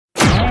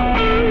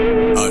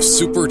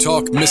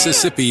SuperTalk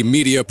Mississippi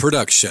media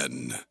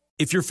production.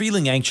 If you're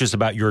feeling anxious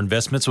about your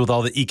investments with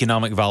all the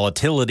economic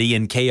volatility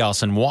and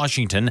chaos in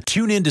Washington,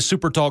 tune in to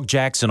SuperTalk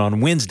Jackson on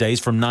Wednesdays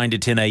from 9 to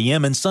 10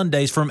 a.m. and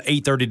Sundays from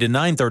 8:30 to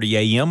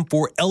 9:30 a.m.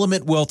 for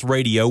Element Wealth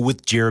Radio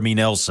with Jeremy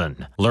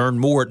Nelson. Learn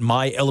more at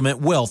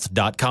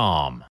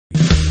myelementwealth.com.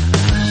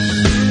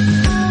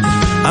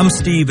 I'm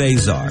Steve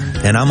Azar,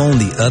 and I'm on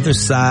the other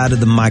side of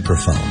the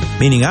microphone,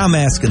 meaning I'm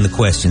asking the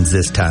questions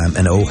this time,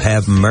 and oh,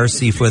 have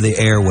mercy for the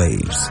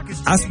airwaves.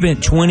 I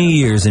spent 20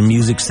 years in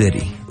Music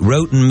City,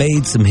 wrote and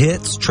made some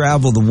hits,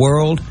 traveled the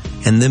world,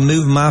 and then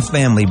moved my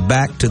family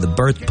back to the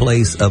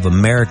birthplace of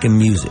American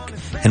music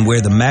and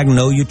where the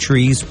magnolia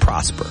trees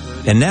prosper.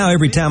 And now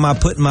every time I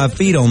put my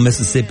feet on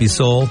Mississippi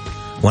soil,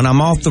 when I'm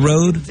off the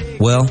road,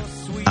 well,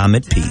 I'm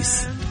at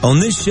peace. On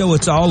this show,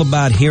 it's all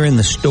about hearing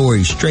the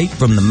stories straight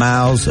from the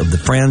mouths of the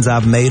friends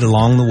I've made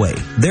along the way,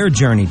 their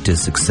journey to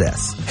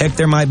success. Heck,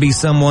 there might be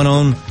someone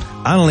on,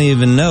 I don't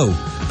even know,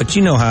 but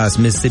you know how us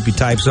Mississippi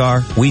types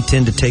are. We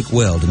tend to take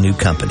well to new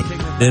company.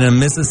 In a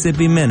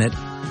Mississippi Minute,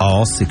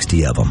 all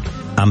 60 of them.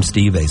 I'm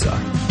Steve Azar.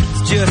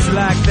 It's just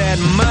like that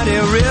muddy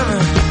river,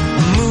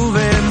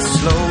 moving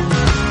slow.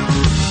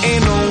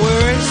 Ain't no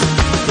worries,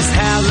 it's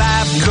how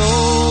life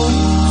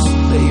goes,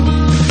 baby.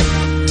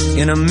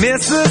 In a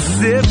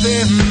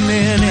Mississippi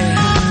Minute.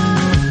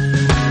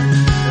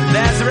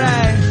 That's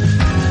right.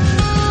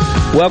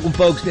 Welcome,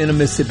 folks, to In a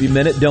Mississippi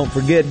Minute. Don't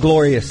forget,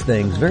 glorious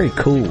things, very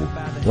cool,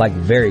 like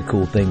very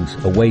cool things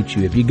await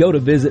you. If you go to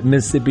visit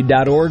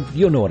Mississippi.org,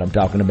 you'll know what I'm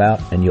talking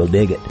about, and you'll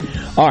dig it.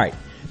 All right,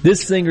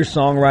 this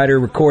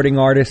singer-songwriter, recording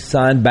artist,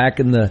 signed back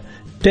in the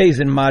days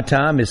in my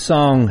time, his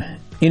song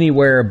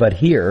Anywhere But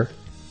Here,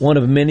 one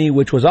of many,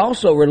 which was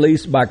also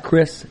released by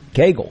Chris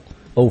Cagle,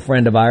 old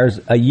friend of ours,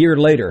 a year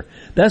later.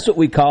 That's what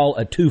we call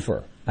a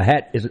twofer. A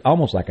hat is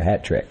almost like a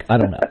hat trick. I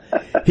don't know.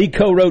 He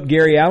co-wrote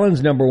Gary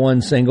Allen's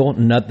 #1 single,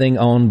 Nothing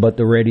on But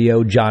the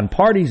Radio, John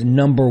Party's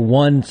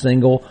 #1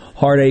 single,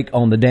 Heartache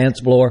on the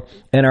Dance Floor,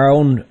 and our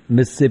own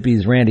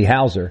Mississippi's Randy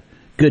Houser.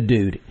 Good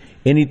dude.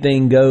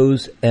 Anything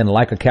Goes and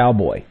Like a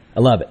Cowboy.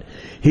 I love it.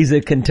 He's a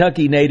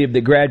Kentucky native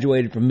that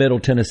graduated from Middle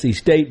Tennessee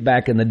State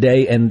back in the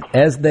day, and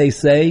as they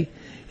say,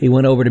 he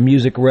went over to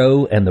Music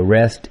Row, and the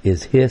rest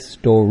is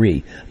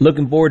history.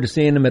 Looking forward to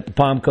seeing him at the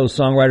Palm Coast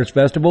Songwriters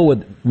Festival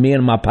with me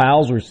and my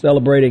pals. We're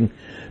celebrating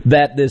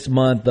that this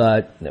month.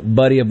 A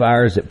buddy of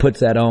ours that puts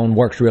that on,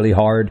 works really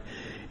hard.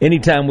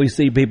 Anytime we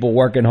see people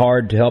working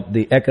hard to help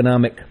the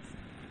economic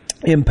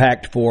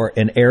impact for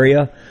an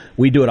area,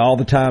 we do it all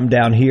the time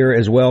down here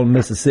as well in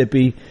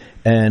Mississippi.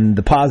 And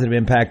the positive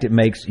impact it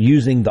makes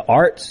using the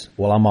arts,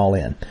 well, I'm all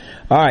in.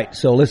 All right,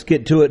 so let's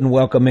get to it and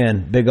welcome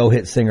in big old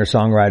hit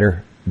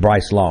singer-songwriter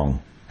Bryce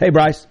Long. Hey,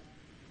 Bryce.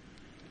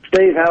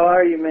 Steve, how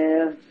are you,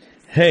 man?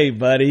 Hey,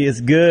 buddy, it's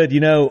good. You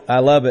know, I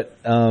love it.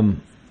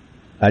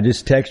 I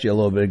just texted you a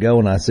little bit ago,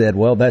 and I said,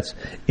 well, that's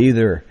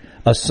either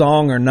a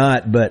song or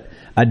not, but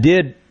I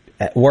did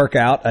work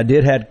out. I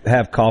did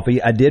have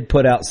coffee. I did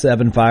put out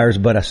 7 fires,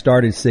 but I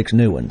started 6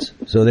 new ones.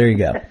 So there you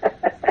go.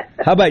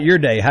 How about your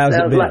day? How's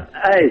it been?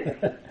 Hey,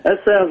 that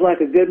sounds like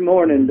a good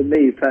morning to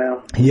me,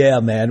 pal. Yeah,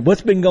 man.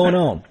 What's been going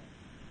on?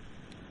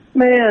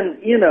 Man,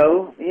 you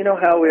know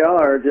how we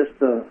are, just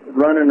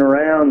running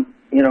around,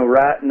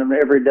 writing them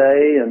every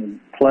day and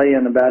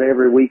playing about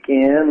every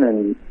weekend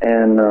and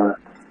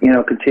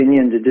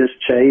continuing to just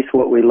chase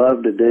what we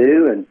love to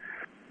do. And,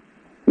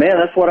 man,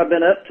 that's what I've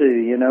been up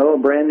to, a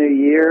brand new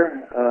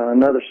year,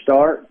 another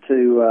start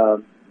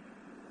to,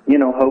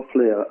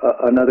 hopefully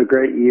another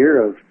great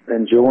year of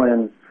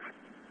enjoying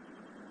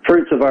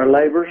fruits of our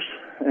labors.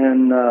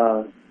 And,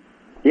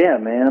 yeah,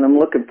 man, I'm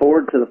looking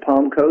forward to the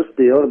Palm Coast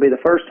deal. It'll be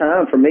the first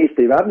time for me,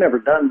 Steve. I've never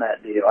done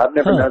that deal. I've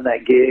never done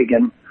that gig.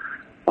 And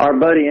our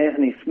buddy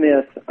Anthony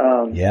Smith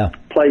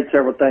played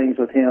several things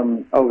with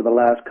him over the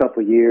last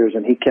couple of years,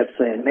 and he kept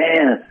saying,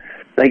 man,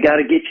 they got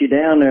to get you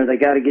down there. They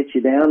got to get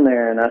you down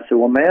there. And I said,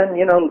 well, man,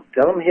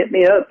 tell them to hit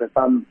me up. If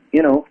I'm,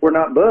 if we're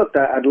not booked,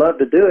 I'd love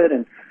to do it.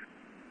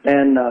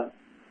 And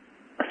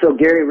so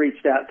Gary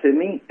reached out to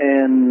me,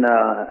 and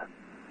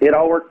it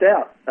all worked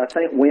out. I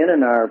think Wynn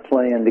and I are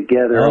playing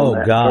together on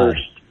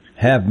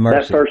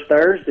that first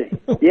Thursday.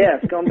 Yeah,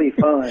 it's going to be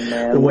fun,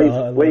 man.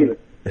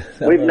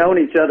 We've known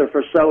each other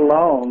for so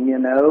long,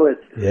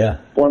 It's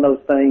one of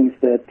those things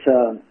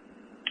that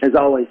is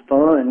always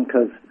fun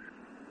because,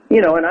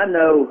 and I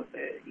know,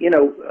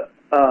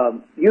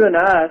 you and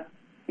I,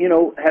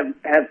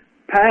 have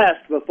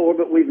passed before,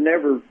 but we've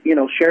never,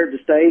 shared the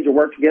stage or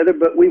worked together.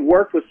 But we've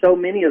worked with so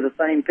many of the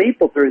same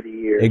people through the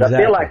years.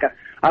 Exactly.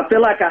 I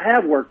feel like I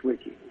have worked with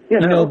you.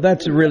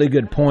 That's a really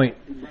good point.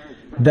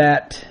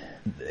 That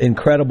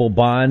incredible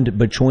bond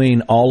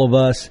between all of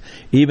us,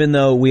 even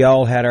though we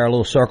all had our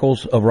little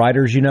circles of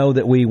writers,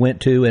 that we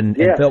went to and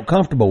felt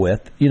comfortable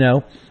with,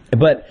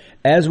 But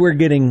as we're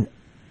getting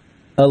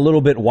a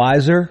little bit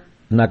wiser,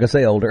 I'm not going to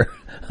say older,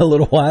 a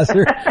little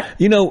wiser,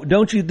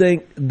 don't you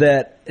think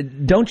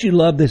that, don't you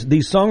love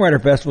these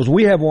songwriter festivals?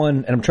 We have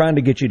one, and I'm trying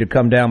to get you to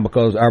come down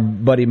because our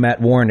buddy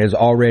Matt Warren has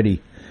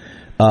already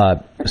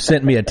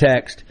sent me a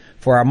text.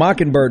 for our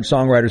Mockingbird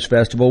Songwriters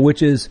Festival,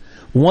 which is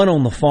one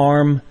on the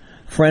farm.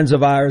 Friends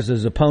of ours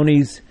is a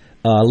Ponies.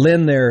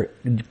 Lend their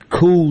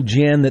cool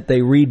gin that they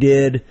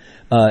redid.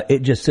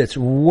 It just sits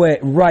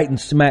right in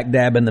smack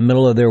dab in the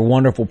middle of their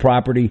wonderful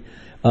property.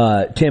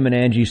 Tim and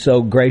Angie,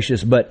 so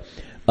gracious. But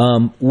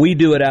we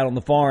do it out on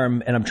the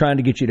farm, and I'm trying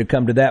to get you to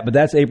come to that. But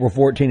that's April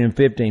 14 and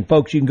 15.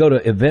 Folks, you can go to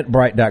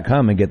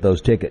eventbrite.com and get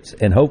those tickets.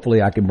 And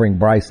hopefully I can bring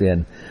Bryce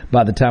in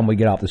by the time we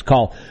get off this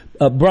call.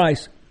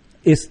 Bryce,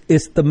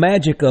 it's the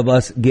magic of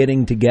us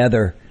getting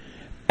together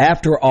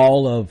after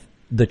all of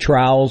the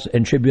trials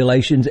and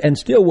tribulations, and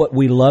still what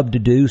we love to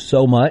do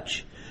so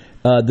much,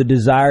 the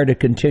desire to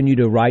continue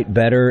to write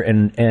better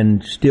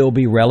and still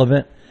be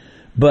relevant.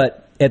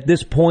 But at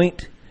this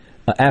point,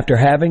 after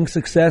having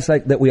success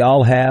like that we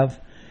all have,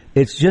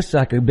 it's just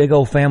like a big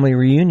old family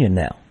reunion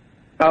now.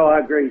 Oh, I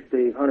agree,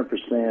 Steve,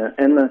 100%.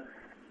 And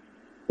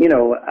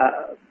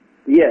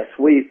yes,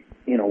 we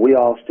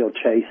all still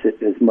chase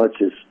it as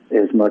much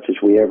as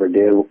we ever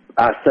did.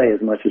 I say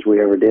as much as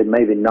we ever did,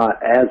 maybe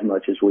not as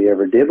much as we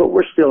ever did, but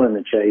we're still in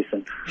the chase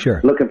and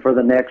looking for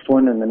the next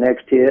one and the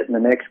next hit and the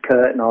next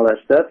cut and all that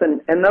stuff.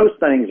 And those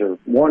things are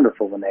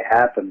wonderful when they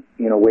happen.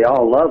 We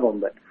all love them,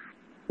 but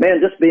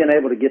man, just being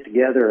able to get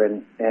together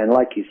and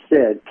like you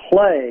said,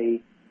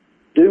 play,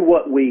 do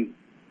what we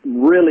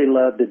really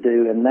love to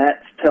do, and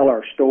that's tell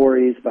our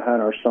stories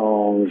behind our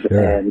songs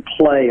and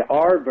play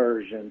our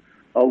version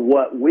of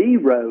what we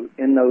wrote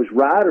in those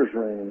writers'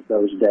 rooms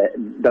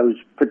those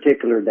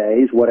particular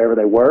days, whatever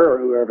they were or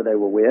whoever they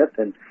were with,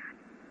 and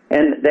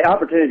the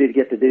opportunity to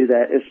get to do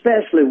that,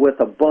 especially with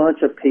a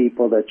bunch of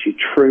people that you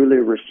truly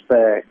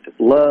respect,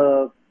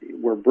 love,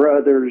 we're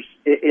brothers.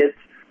 It's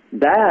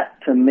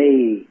that to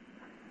me.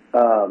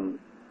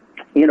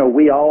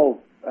 We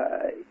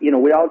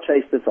all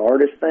chase this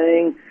artist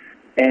thing,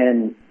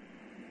 and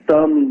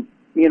some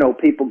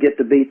people get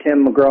to be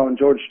Tim McGraw and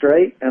George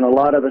Strait, and a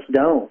lot of us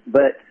don't,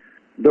 but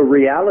the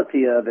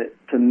reality of it,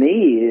 to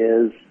me,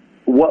 is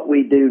what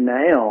we do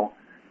now,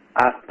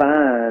 I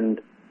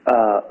find,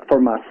 for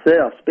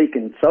myself,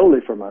 speaking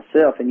solely for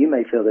myself, and you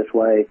may feel this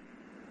way,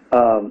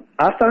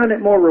 I find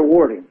it more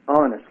rewarding,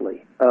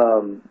 honestly.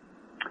 I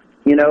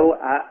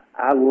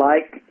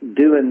like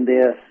doing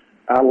this.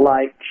 I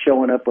like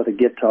showing up with a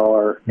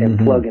guitar and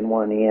plugging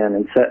one in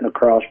and sitting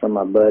across from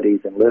my buddies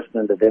and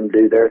listening to them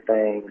do their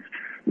things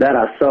that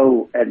I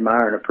so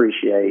admire and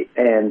appreciate,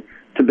 and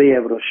to be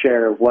able to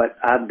share what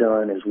I've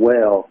done as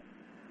well.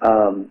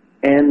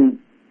 And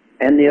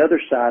the other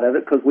side of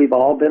it, because we've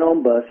all been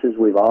on buses,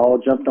 we've all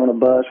jumped on a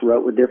bus,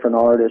 wrote with different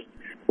artists,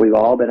 we've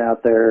all been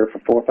out there for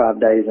 4 or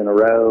 5 days in a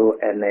row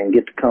and then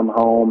get to come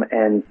home,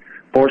 and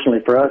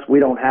fortunately for us, we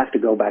don't have to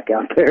go back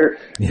out there,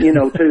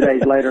 2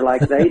 days later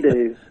like they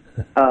do.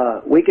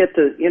 We get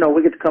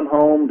to come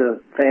home to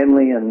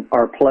family and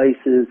our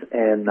places,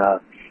 and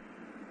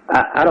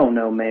I don't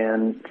know,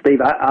 man,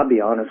 Steve. I'll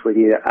be honest with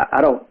you.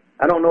 I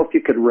don't know if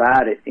you could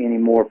write it any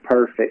more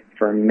perfect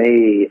for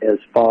me as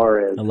far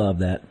as I love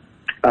that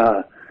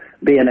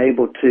being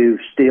able to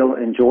still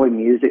enjoy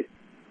music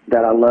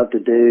that I love to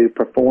do,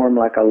 perform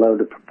like I love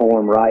to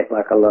perform, write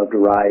like I love to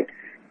write,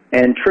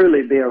 and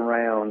truly be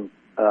around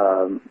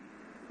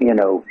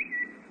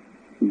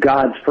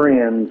God's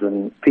friends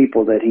and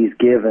people that He's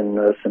given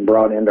us and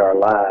brought into our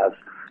lives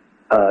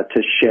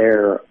to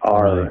share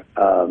our,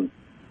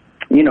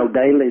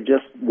 daily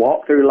just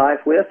walk through life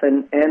with.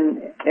 And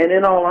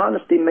in all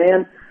honesty,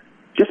 man,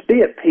 just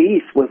be at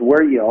peace with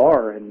where you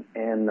are and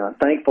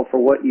thankful for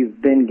what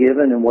you've been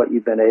given and what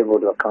you've been able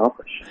to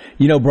accomplish.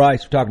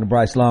 Bryce, we're talking to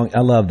Bryce Long.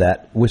 I love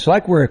that. It's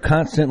like we're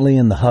constantly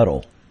in the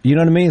huddle. You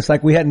know what I mean? It's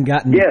like we hadn't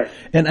gotten... Yes.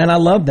 And I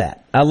love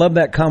that. I love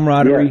that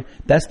camaraderie. Yeah.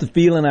 That's the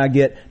feeling I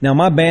get. Now,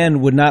 my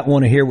band would not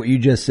want to hear what you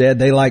just said.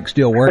 They like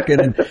still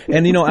working.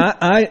 And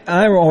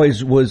I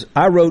always was...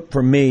 I wrote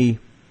for me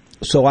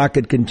so I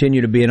could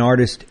continue to be an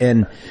artist.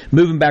 And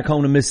moving back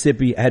home to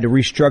Mississippi, I had to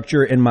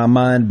restructure in my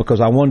mind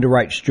because I wanted to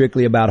write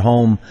strictly about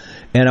home.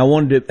 And I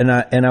wanted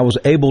to... And I was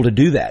able to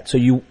do that. So,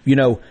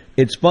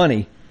 it's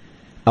funny.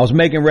 I was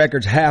making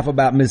records half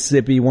about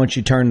Mississippi once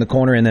you turn the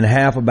corner, and then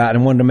half about,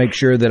 and wanted to make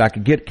sure that I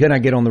could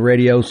get on the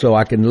radio so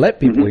I can let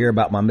people hear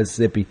about my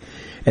Mississippi.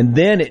 And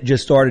then it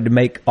just started to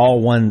make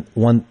all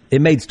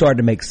started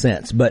to make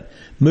sense. But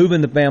moving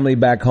the family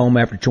back home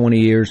after 20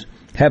 years,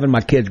 having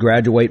my kids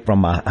graduate from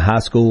my high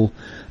school,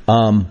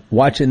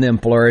 watching them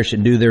flourish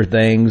and do their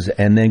things,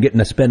 and then getting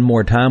to spend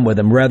more time with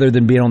them rather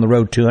than being on the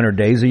road 200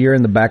 days a year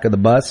in the back of the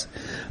bus,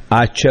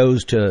 I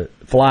chose to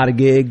fly to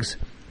gigs,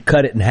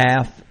 cut it in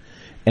half.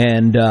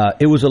 And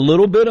it was a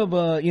little bit of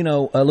a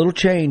little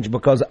change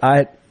because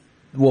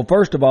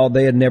first of all,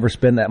 they had never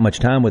spent that much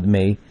time with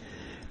me.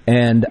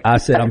 And I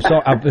said, I'm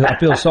sorry, I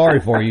feel sorry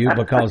for you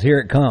because here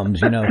it comes,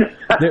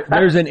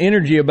 there's an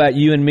energy about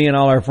you and me and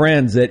all our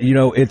friends that,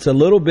 it's a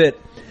little bit,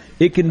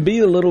 it can be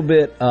a little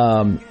bit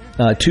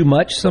too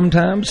much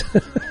sometimes.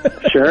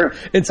 Sure.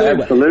 And so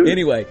absolutely.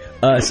 Anyway,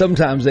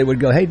 sometimes they would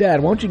go, "Hey, Dad,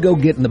 why don't you go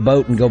get in the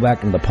boat and go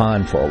back in the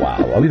pond for a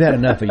while? Well, we've had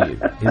enough of you.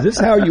 Is this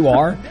how you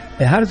are?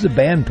 And how does the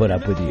band put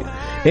up with you?"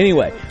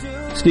 Anyway,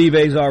 Steve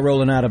Azar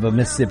rolling out of a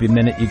Mississippi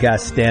Minute. You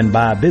guys stand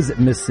by. Visit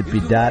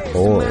Mississippi.org.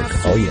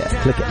 Oh,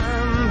 yeah. Click it.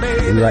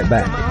 We'll be right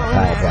back.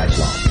 Kyle Price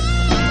Long.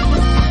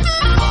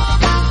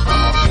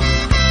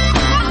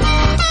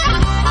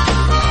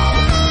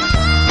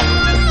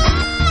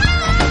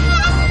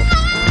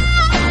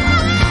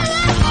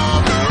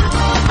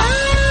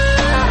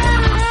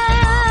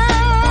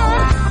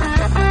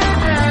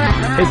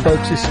 Hey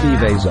folks, it's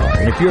Steve Azar,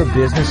 and if you're a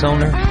business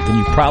owner, then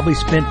you probably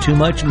spent too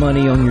much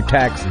money on your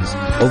taxes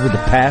over the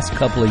past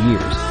couple of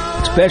years,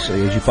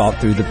 especially as you fought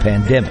through the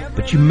pandemic.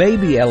 But you may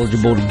be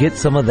eligible to get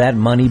some of that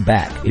money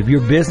back. If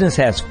your business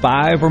has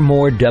 5 or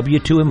more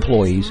W-2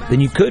 employees, then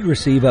you could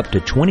receive up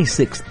to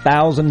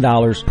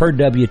 $26,000 per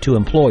W-2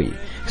 employee.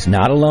 It's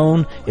not a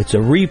loan, it's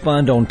a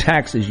refund on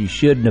taxes you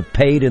shouldn't have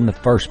paid in the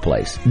first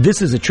place.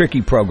 This is a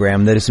tricky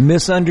program that is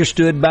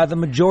misunderstood by the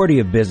majority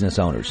of business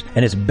owners,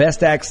 and it's best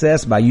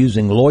accessed by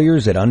using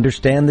lawyers that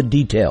understand the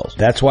details.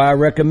 That's why I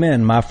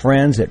recommend my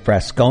friends at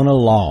Frascona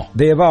Law.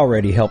 They have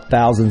already helped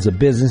thousands of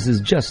businesses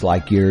just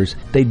like yours.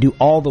 They do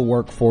all the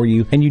work for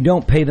you, and you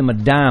don't pay them a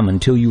dime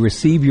until you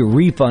receive your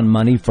refund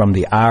money from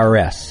the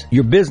IRS.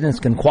 Your business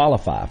can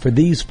qualify for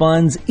these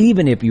funds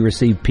even if you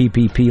receive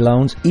PPP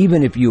loans,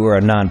 even if you are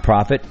a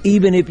nonprofit,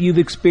 even if you've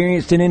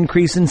experienced an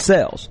increase in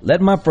sales.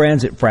 Let my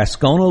friends at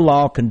Frascona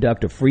Law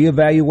conduct a free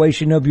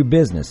evaluation of your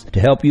business to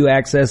help you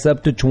access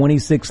up to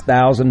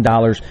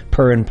 $26,000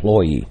 per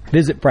employee.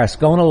 Visit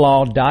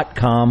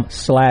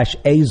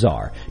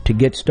FrasconaLaw.com/Azar to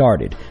get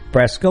started.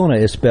 Frascona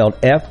is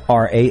spelled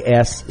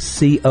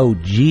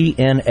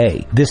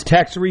Frascogna. This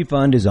tax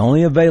refund is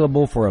only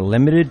available for a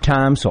limited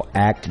time, so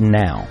act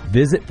now.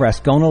 Visit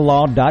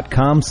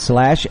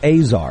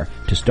FrasconaLaw.com/Azar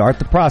to start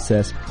the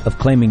process of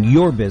claiming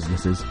your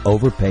business's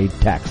overpaid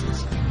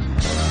taxes.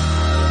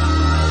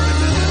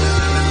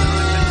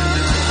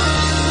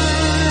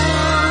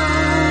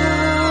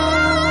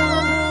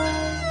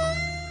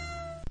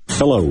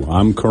 Hello,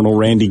 I'm Colonel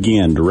Randy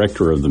Ginn,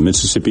 Director of the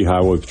Mississippi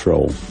Highway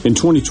Patrol. In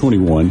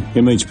 2021,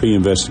 MHP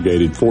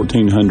investigated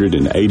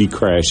 1,480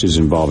 crashes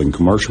involving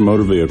commercial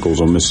motor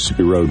vehicles on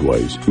Mississippi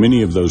roadways.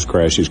 Many of those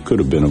crashes could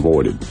have been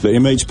avoided. The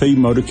MHP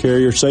Motor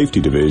Carrier Safety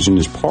Division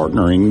is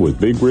partnering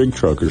with big rig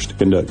truckers to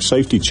conduct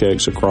safety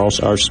checks across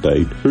our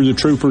state through the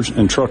Troopers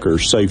and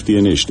Truckers Safety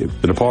Initiative.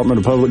 The Department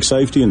of Public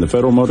Safety and the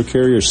Federal Motor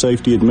Carrier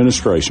Safety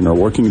Administration are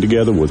working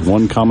together with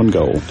one common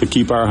goal: to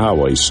keep our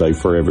highways safe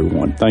for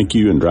everyone. Thank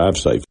you and drive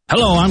safe.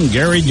 Hello, I'm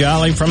Gary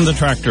Jolly from the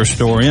Tractor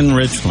Store in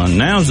Richland.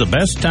 Now's the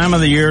best time of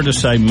the year to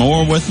save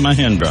more with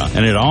Mahindra,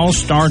 and it all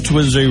starts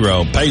with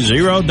zero. Pay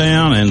zero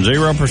down and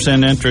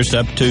 0% interest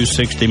up to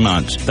 60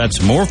 months.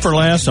 That's more for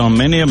less on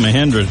many of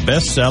Mahindra's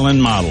best-selling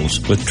models,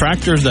 with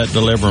tractors that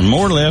deliver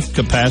more lift,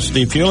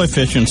 capacity, fuel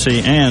efficiency,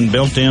 and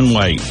built-in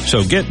weight.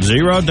 So get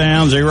zero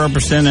down,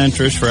 0%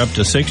 interest for up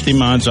to 60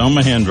 months on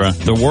Mahindra,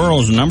 the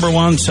world's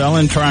 #1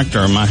 selling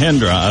tractor,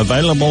 Mahindra,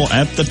 available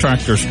at the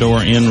Tractor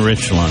Store in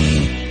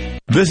Richland.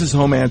 This is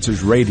Home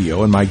Answers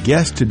Radio, and my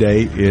guest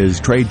today is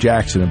Trey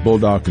Jackson of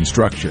Bulldog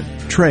Construction.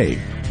 Trey,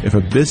 if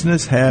a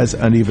business has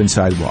uneven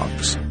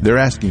sidewalks, they're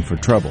asking for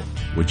trouble.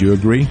 Would you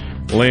agree?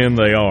 Lynn,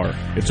 they are.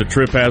 It's a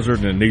trip hazard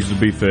and it needs to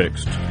be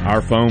fixed.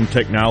 Our foam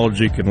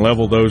technology can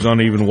level those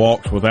uneven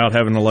walks without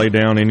having to lay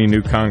down any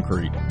new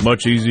concrete.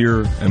 Much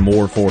easier and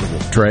more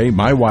affordable. Trey,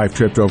 my wife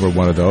tripped over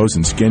one of those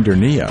and skinned her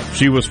knee up.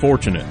 She was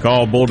fortunate.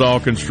 Call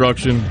Bulldog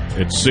Construction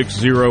at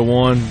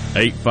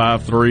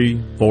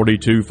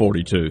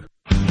 601-853-4242.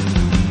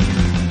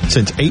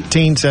 Since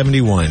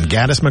 1871,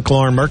 Gaddis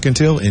McLaurin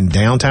Mercantile in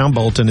downtown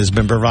Bolton has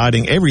been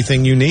providing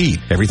everything you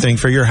need. Everything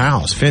for your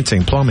house,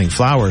 fencing, plumbing,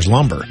 flowers,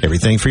 lumber.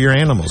 Everything for your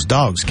animals,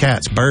 dogs,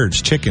 cats,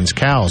 birds, chickens,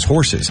 cows,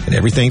 horses, and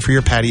everything for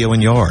your patio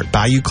and yard.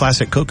 Bayou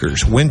Classic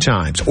cookers, wind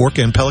chimes,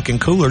 Orca and Pelican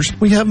coolers.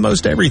 We have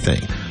most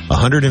everything.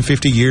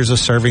 150 years of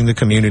serving the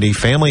community,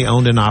 family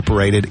owned and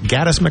operated.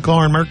 Gaddis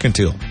McLaurin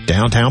Mercantile,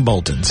 downtown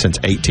Bolton since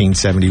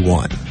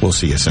 1871. We'll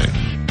see you soon.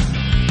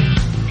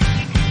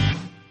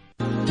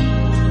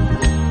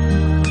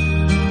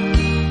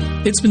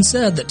 It's been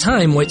said that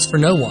time waits for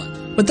no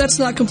one, but that's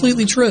not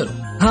completely true.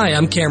 Hi,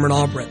 I'm Cameron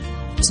Albritton.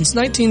 Since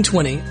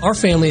 1920, our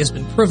family has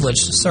been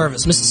privileged to serve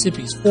as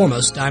Mississippi's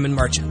foremost diamond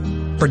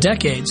merchant. For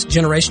decades,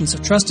 generations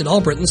have trusted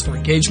Albrittons for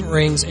engagement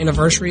rings,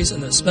 anniversaries,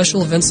 and those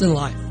special events in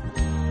life.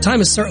 Time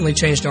has certainly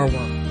changed our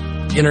world.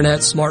 The internet,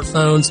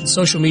 smartphones, and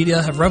social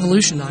media have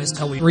revolutionized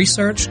how we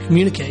research,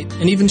 communicate,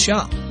 and even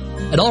shop.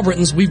 At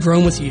Albrittons, we've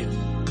grown with you.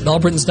 At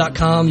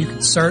Albrittons.com, you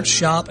can search,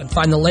 shop, and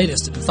find the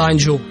latest in fine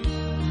jewelry.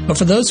 But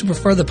for those who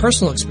prefer the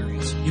personal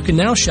experience, you can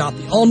now shop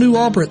the all-new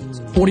Albrittons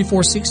at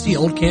 4460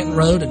 Old Canton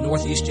Road in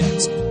Northeast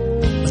Jackson.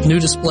 With new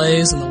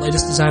displays and the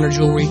latest designer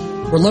jewelry,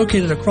 we're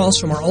located across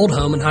from our old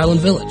home in Highland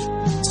Village.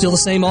 Still the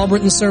same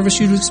Albrittons service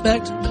you'd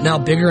expect, but now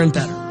bigger and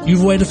better.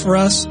 You've waited for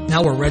us,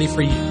 now we're ready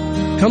for you.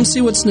 Come see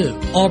what's new.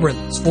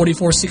 Albrittons,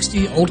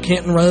 4460 Old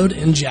Canton Road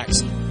in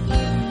Jackson.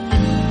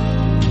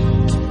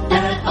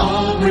 At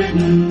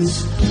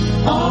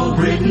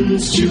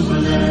Albrittons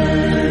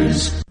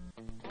Jewelers.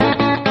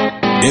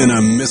 In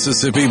a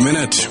Mississippi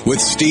Minute with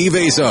Steve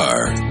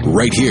Azar,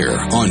 right here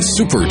on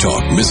Super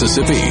Talk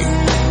Mississippi.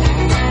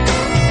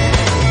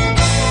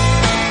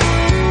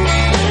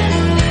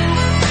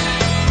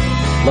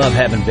 Love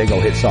having big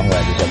old hit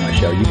songwriters on my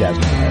show. You guys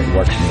know how it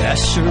works for me. I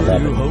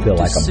love it. I feel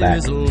like I'm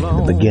back in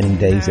the beginning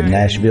days in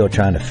Nashville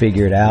trying to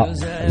figure it out.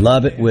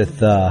 Love it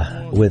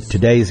with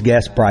today's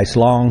guest, Bryce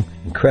Long.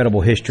 Incredible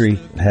history.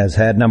 Has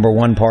had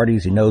 #1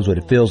 parties. He knows what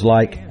it feels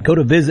like. Go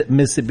to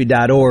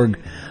visitmississippi.org.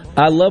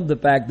 I love the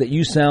fact that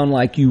you sound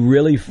like you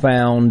really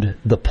found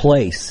the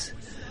place,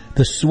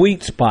 the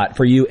sweet spot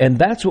for you. And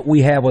that's what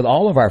we have with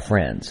all of our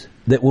friends,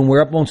 that when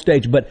we're up on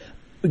stage. But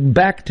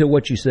back to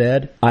what you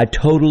said, I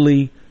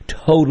totally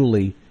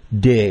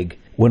dig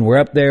when we're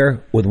up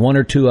there with one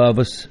or two of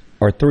us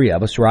or three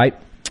of us, right?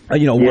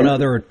 One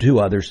other or two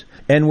others,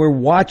 and we're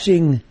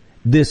watching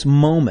this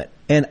moment.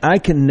 And I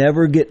can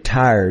never get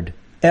tired,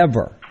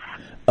 ever,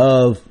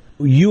 of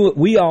you.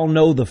 We all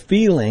know the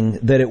feeling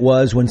that it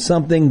was when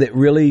something that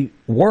really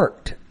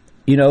worked,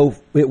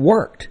 it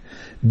worked.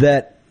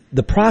 That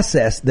the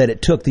process that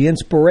it took, the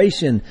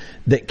inspiration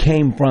that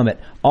came from it,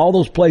 all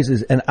those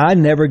places. And I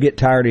never get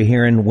tired of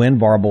hearing Win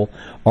Varble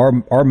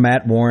or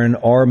Matt Warren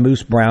or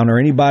Moose Brown or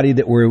anybody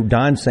that were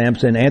Don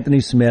Sampson, Anthony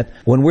Smith.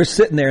 When we're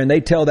sitting there and they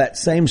tell that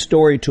same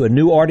story to a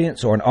new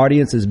audience or an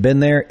audience has been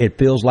there, it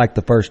feels like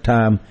the first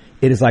time.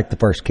 It is like the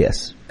first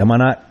kiss. Am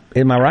I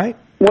right?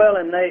 Well,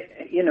 and they,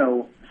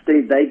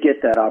 Steve, they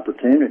get that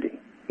opportunity.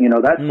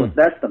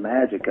 That's the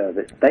magic of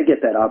it. They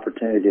get that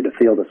opportunity to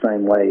feel the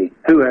same way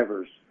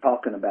whoever's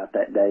talking about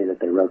that day that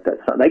they wrote that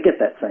song. They get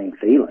that same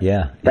feeling.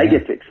 Yeah. They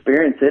get to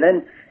experience it.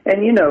 And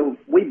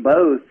we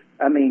both,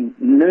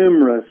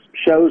 numerous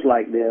shows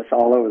like this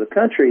all over the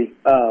country,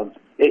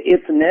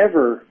 it's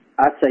never,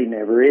 I'd say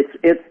never,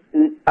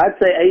 I'd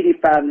say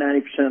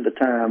 85-90% of the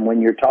time when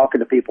you're talking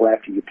to people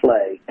after you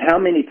play, how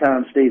many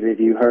times, Steve, have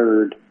you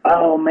heard,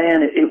 oh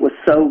man, it was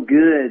so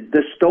good,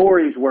 the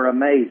stories were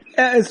amazing?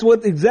 It's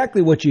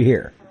exactly what you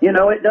hear.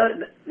 It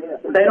does.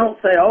 They don't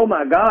say, oh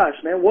my gosh,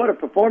 man, what a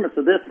performance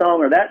of this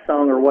song or that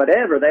song or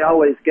whatever. They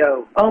always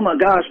go, oh my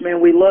gosh,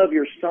 man, we love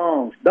your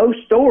songs. Those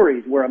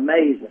stories were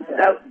amazing.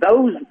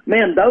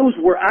 Those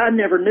were, I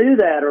never knew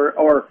that,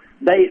 or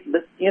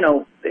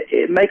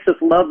it makes us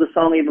love the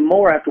song even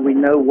more after we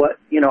know what,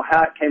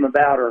 how it came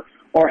about or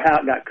how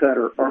it got cut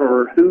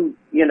or who,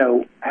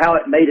 how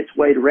it made its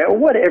way to or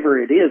whatever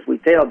it is we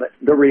tell. But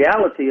the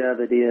reality of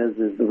it is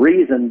the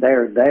reason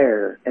they're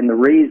there, and the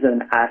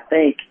reason I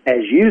think,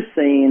 as you've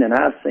seen and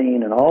I've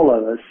seen and all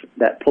of us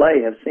that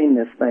play have seen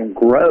this thing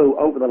grow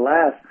over the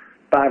last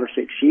 5 or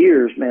 6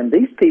 years, man,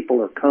 these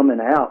people are coming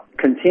out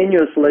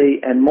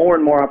continuously, and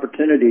more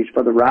opportunities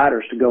for the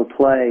writers to go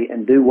play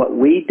and do what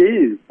we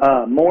do,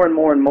 more and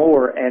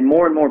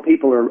more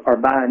people are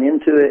buying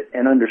into it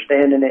and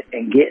understanding it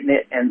and getting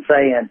it and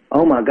saying,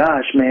 oh my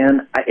gosh,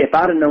 man, if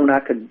I'd have known I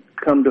could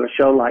come to a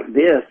show like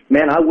this,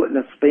 man, I wouldn't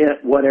have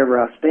spent whatever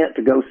I spent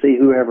to go see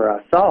whoever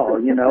I saw.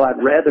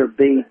 I'd rather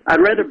be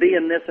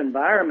in this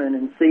environment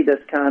and see this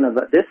kind of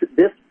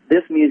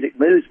this music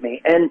moves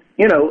me. And,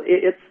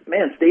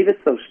 Steve,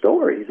 it's those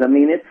stories.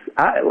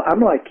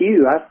 I'm like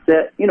you.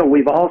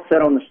 We've all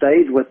sat on the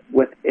stage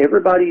with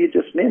everybody you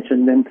just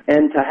mentioned, and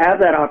to have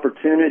that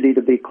opportunity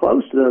to be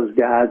close to those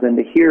guys and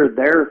to hear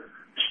their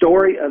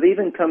story of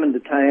even coming to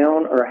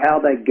town, or how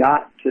they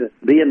got to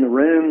be in the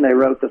room they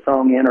wrote the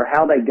song in, or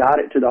how they got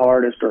it to the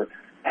artist, or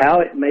how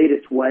it made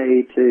its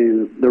way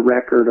to the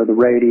record or the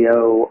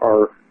radio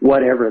or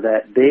whatever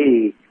that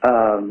be.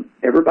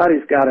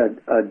 Everybody's got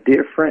a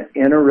different,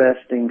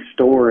 interesting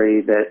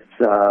story that's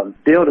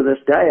still to this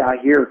day I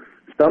hear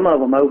some of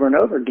them over and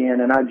over again,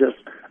 and I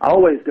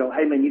always go,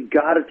 hey man, you've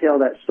got to tell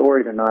that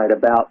story tonight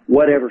about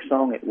whatever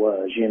song it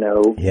was,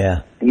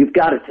 Yeah. You've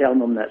got to tell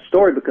them that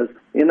story, because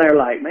they're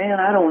like, man,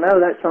 I don't know,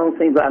 that song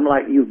seems like, I'm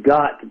like, you've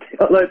got to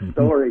tell that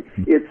story.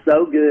 It's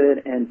so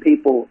good, and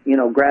people,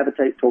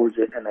 gravitate towards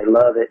it, and they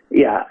love it.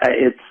 Yeah,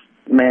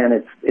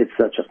 it's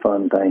such a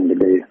fun thing to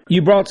do.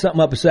 You brought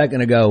something up a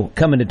second ago,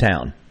 coming to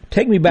town.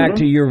 Take me back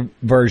to your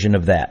version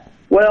of that.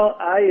 Well,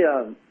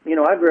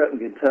 I grew up in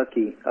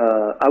Kentucky.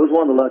 I was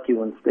one of the lucky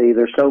ones, Steve.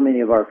 There's so many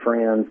of our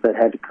friends that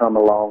had to come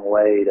a long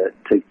way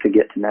to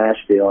get to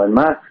Nashville. And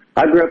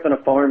I grew up in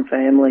a farm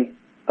family,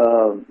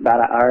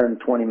 about an hour and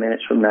 20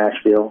 minutes from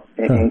Nashville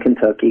in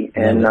Kentucky.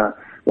 And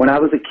when I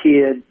was a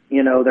kid,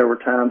 there were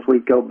times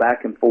we'd go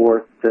back and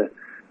forth to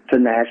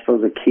Nashville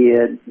as a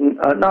kid.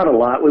 Not a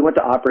lot. We went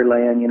to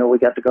Opryland. We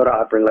got to go to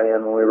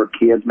Opryland when we were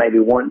kids, maybe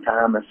one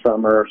time a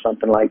summer or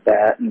something like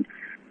that.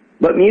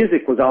 But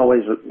music was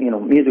always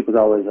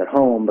at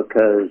home,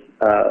 because,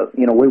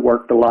 we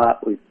worked a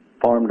lot, we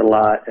farmed a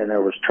lot, and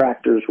there was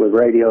tractors with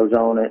radios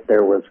on it.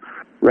 There was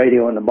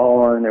radio in the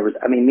barn.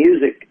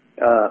 Music,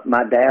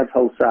 my dad's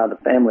whole side of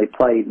the family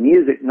played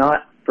music,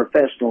 not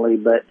professionally,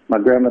 but my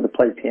grandmother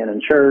played piano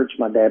in church.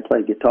 My dad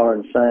played guitar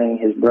and sang.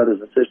 His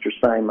brothers and sisters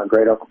sang. My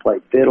great uncle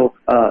played fiddle.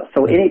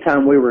 So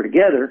anytime we were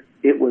together,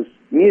 it was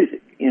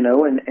music,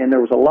 and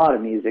there was a lot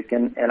of music.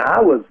 And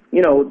I was,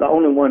 the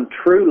only one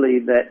truly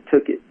that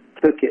took it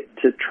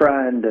to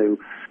trying to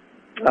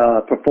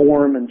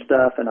perform and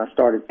stuff, and I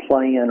started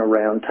playing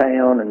around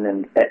town and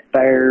then at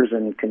fairs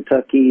in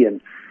Kentucky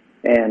and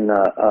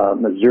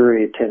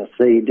Missouri,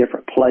 Tennessee,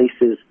 different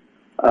places.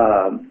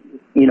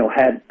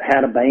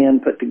 Had a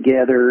band put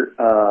together,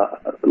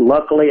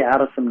 luckily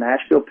out of some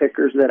Nashville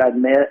pickers that I'd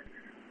met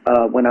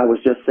when I was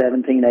just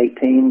 17,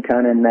 18,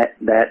 kind of in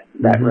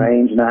that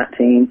range,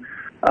 19.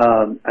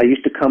 I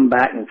used to come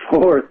back and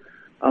forth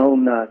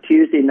on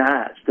Tuesday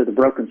nights to the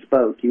Broken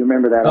Spoke. You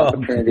remember that off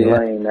of Trinity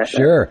Lane?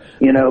 Sure.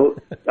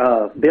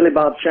 Billy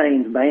Bob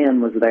Shane's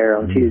band was there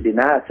on Tuesday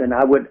nights, and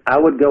I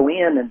would go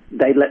in, and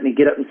they'd let me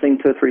get up and sing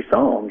 2 or 3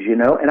 songs,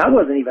 and I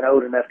wasn't even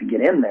old enough to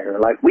get in there.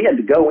 Like, we had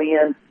to go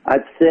in,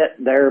 I'd sit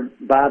there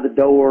by the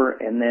door,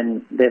 and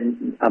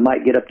then I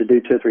might get up to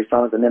do 2 or 3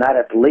 songs, and then I'd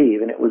have to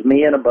leave, and it was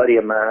me and a buddy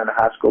of mine, a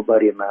high school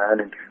buddy of mine,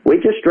 and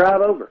we'd just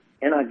drive over,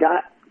 and I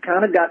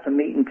kind of got to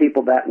meeting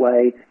people that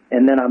way.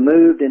 And then I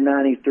moved in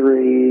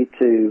 93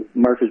 to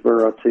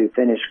Murfreesboro to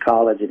finish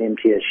college at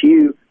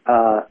MTSU.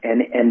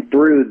 And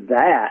through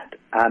that,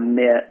 I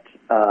met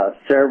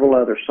several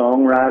other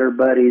songwriter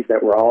buddies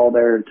that were all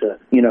there to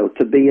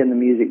be in the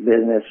music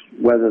business,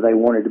 whether they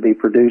wanted to be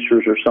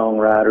producers or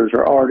songwriters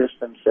or artists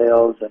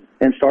themselves,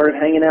 and started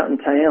hanging out in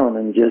town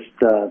and just,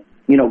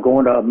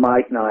 going to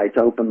mic nights,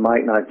 open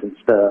mic nights and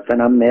stuff.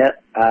 And I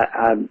met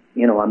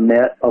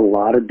a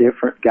lot of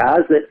different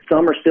guys that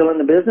some are still in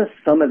the business.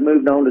 Some have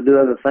moved on to do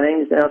other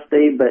things now,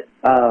 Steve. But,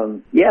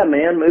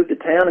 moved to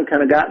town and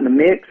kind of got in the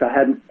mix.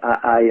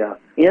 I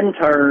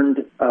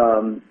interned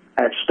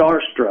at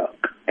Starstruck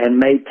and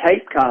made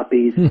tape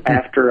copies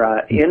after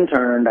I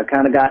interned. I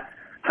kind of got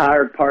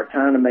hired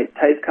part-time to make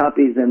tape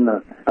copies in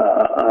the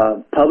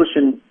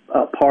publishing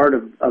part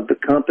of the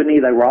company.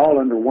 They were all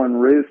under one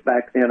roof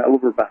back then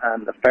over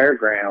behind the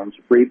fairgrounds.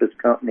 Reba's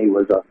company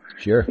was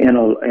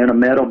in a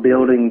metal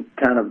building,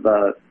 kind of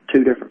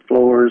 2 different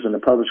floors, and the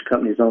publishing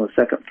company's on the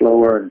 2nd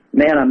floor. And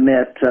man, I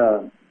met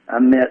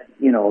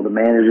the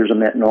managers. I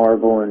met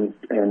Norval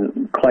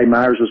and Clay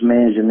Myers was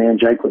managing then.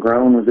 Jake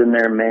LaGrone was in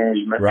there in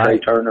management. Right. Trey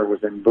Turner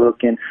was in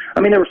booking.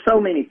 I mean, there were so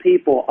many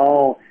people.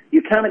 I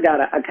kind of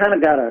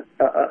got a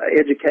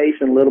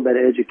little bit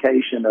of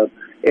education of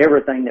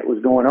everything that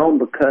was going on,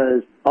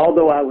 because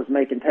although I was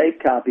making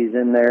tape copies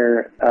in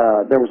there,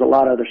 there was a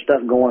lot of other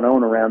stuff going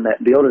on around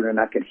that building, and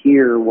I could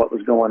hear what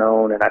was going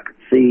on, and I could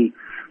see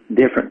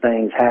different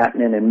things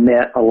happening, and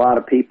met a lot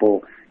of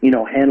people,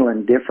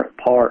 handling different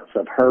parts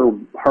of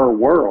her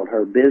world,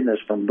 her business,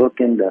 from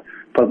booking to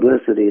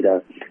publicity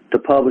to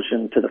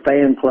publishing to the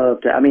fan club.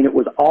 It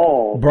was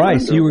all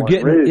Bryce. You were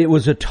getting route. It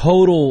was a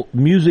total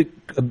music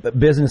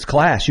business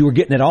class. You were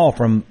getting it all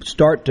from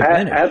start to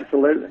finish.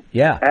 Absolutely.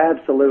 Yeah.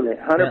 Absolutely.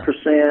 100%.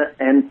 Yeah.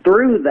 And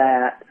through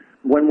that,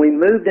 when we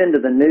moved into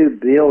the new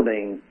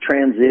building,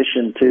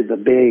 transitioned to the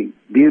big,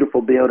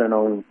 beautiful building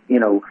on,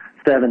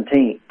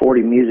 17th,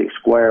 40 Music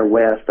Square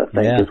West, I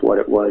think is what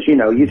it was.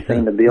 You've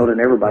seen the building.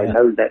 Everybody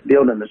knows that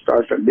building, the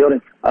Starstruck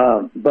building.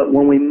 But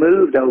when we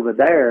moved over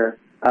there,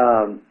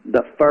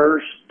 the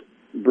first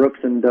Brooks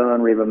and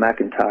Dunn, Reba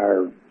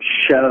McEntire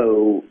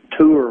show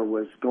tour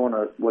was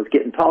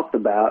getting talked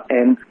about,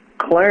 and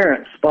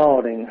Clarence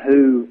Spalding,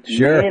 who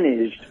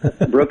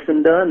managed Brooks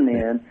and Dunn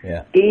then,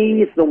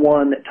 he's the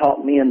one that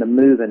talked me into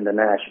moving to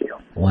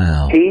Nashville.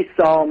 Wow. He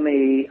saw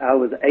me, I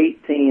was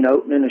 18,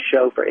 opening a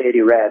show for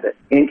Eddie Rabbitt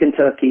in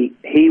Kentucky.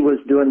 He was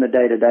doing the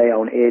day-to-day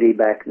on Eddie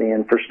back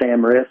then for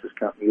Stan Morris's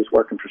company. He was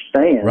working for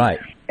Stan. Right.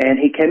 And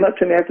he came up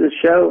to me after the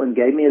show and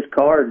gave me his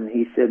card, and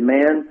he said,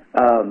 man,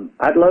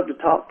 I'd love to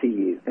talk to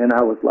you. And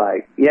I was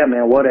like, yeah,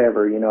 man,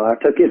 whatever. I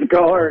took his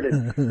card,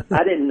 and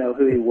I didn't know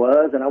who he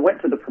was. And I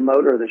went to the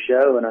promoter of the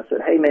show, and I said,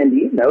 hey, man, do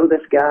you know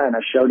this guy? And I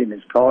showed him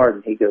his card,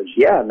 and he goes,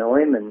 yeah, I know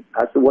him. And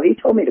I said, well, he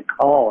told me to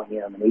call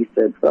him. And he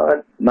said,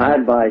 son, my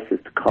advice is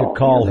to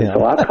call him.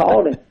 So I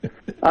called him.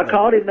 I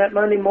called him that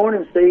Monday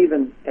morning, Steve,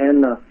 and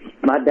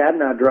my dad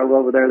and I drove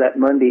over there that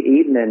Monday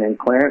evening, and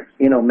Clarence,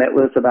 met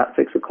with us about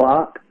 6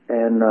 o'clock.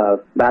 And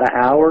about an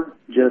hour,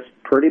 just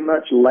pretty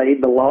much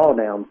laid the law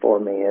down for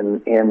me,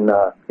 and in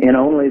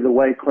only the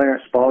way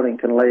Clarence Spalding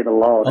can lay the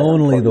law down.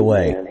 Only the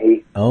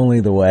way. Only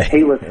the way.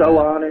 He was so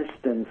honest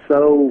and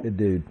so good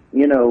dude.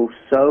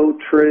 So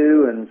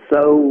true, and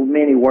so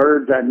many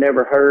words I'd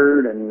never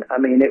heard, and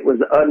it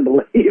was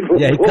unbelievable.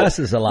 Yeah, he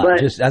cusses a lot.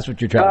 But, that's what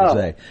you're trying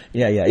to say.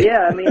 Yeah.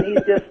 Yeah,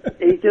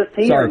 he's just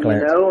him, Sorry,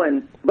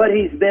 Clarence. but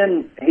he's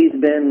been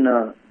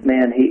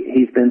man,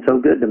 he's been so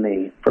good to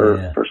me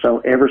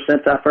ever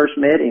since I first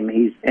met him.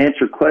 He's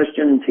answered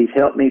questions, he's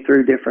helped me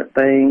through different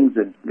things,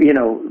 and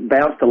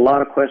bounced a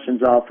lot of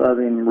questions off of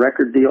him,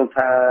 record deal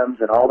times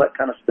and all that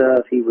kind of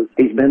stuff. He's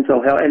been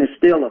so helpful, and is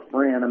still a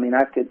friend.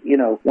 I could,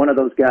 one of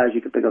those guys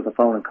you could pick up the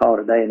phone and call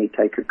today, and he'd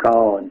take your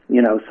call and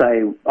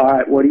say, all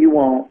right, what do you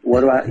want?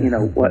 What do I,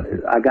 what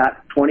I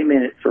got 20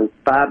 minutes or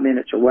 5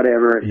 minutes or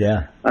whatever.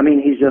 Yeah.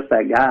 He's just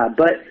that guy.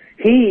 But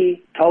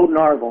he told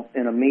Norval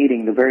in a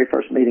meeting, the very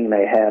first meeting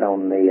they had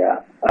on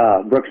the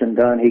Brooks and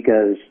Dunn, he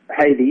goes,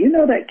 hey, do you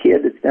know that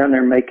kid that's down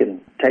there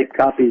making tape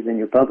copies in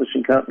your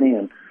publishing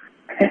company?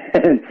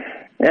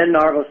 And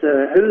Narvel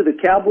said, "Who, the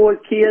cowboy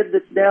kid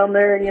that's down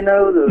there, and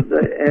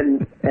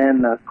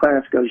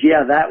Clarence goes,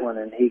 "Yeah, that one."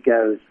 And he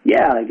goes,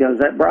 "Yeah." He goes,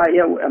 "That Brian,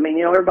 yeah, I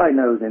mean, everybody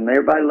knows him.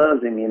 Everybody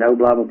loves him,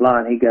 blah, blah, blah."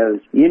 And he goes,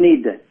 You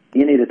need to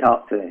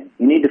talk to him.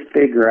 You need to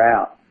figure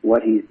out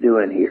what he's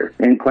doing here."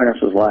 And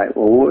Clarence was like,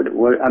 "Well,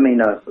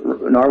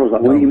 Narvel was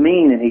like, "What do you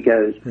mean?" And he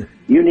goes,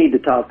 "You need to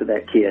talk to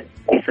that kid."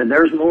 He said,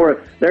 "There's more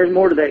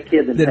to that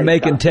kid than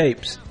making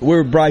tapes."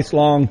 We're Bryce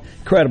Long,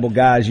 incredible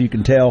guy, as you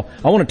can tell.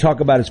 I want to talk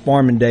about his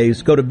farming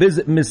days. Go to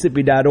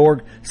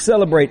visitmississippi.org.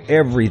 Celebrate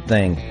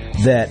everything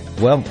that,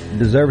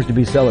 deserves to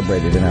be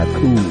celebrated in our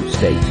cool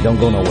state. Don't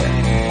go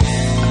nowhere.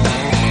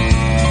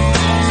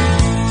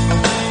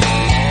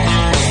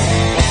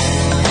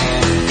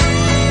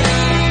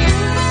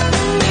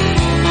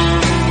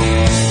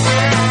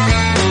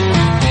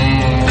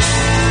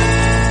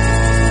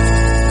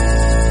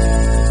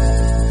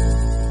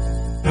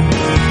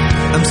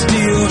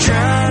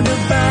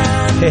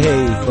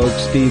 Hey,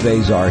 folks, Steve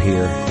Azar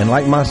here. And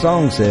like my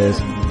song says,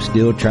 I'm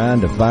still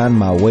trying to find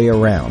my way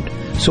around.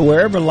 So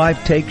wherever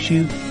life takes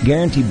you,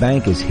 Guarantee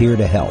Bank is here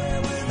to help.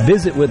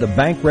 Visit with a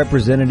bank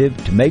representative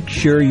to make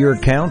sure your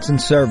accounts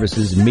and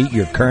services meet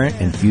your current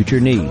and future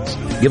needs.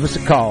 Give us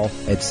a call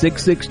at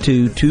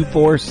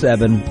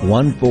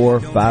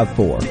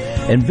 662-247-1454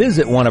 and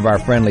visit one of our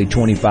friendly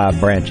 25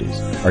 branches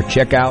or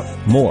check out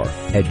more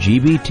at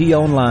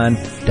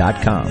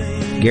gbtonline.com.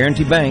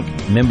 Guarantee Bank,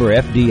 member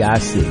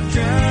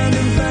FDIC.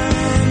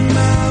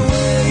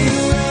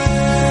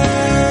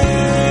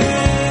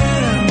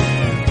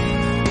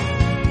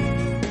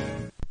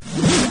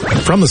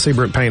 From the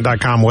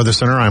SeabrookPaint.com Weather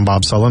Center, I'm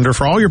Bob Sullender.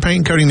 For all your paint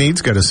and coating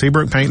needs, go to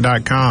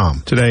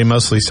SeabrookPaint.com. Today,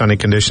 mostly sunny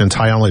conditions,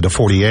 high only to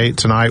 48.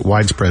 Tonight,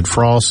 widespread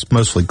frost,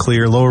 mostly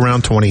clear, low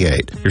around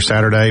 28. Your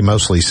Saturday,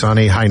 mostly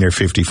sunny, high near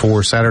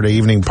 54. Saturday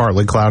evening,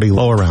 partly cloudy,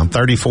 low around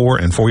 34.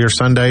 And for your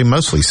Sunday,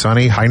 mostly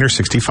sunny, high near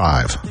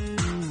 65.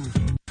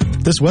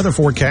 This weather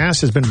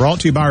forecast has been brought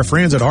to you by our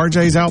friends at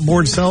RJ's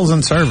Outboard Sales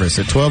and Service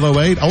at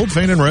 1208 Old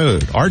Fannin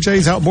Road.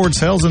 RJ's Outboard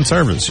Sales and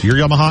Service, your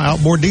Yamaha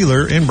outboard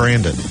dealer in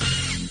Brandon.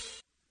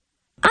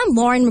 I'm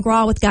Lauren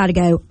McGraw with Gotta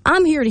Go.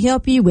 I'm here to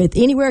help you with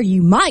anywhere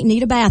you might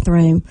need a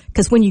bathroom.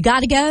 Because when you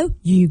gotta go,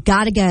 you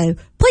gotta go.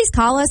 Please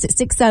call us at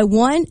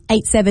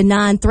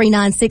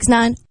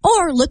 601-879-3969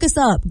 or look us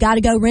up,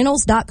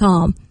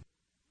 GottaGoRentals.com.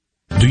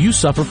 Do you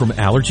suffer from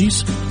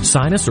allergies,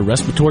 sinus, or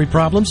respiratory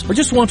problems, or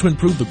just want to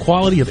improve the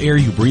quality of air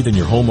you breathe in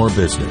your home or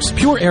business?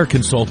 Pure Air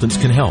Consultants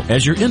can help.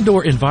 As your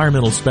indoor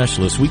environmental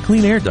specialists, we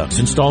clean air ducts,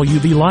 install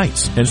UV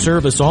lights, and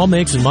service all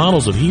makes and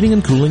models of heating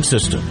and cooling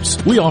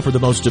systems. We offer the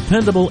most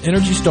dependable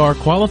Energy Star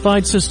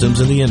qualified systems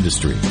in the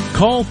industry.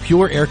 Call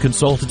Pure Air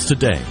Consultants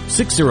today,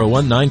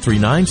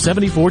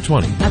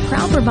 601-939-7420. A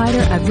proud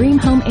provider of Rheem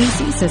Home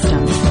AC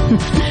systems.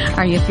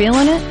 Are you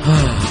feeling it?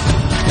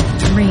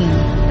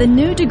 Rheem, the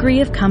new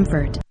degree of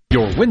comfort.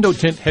 Your window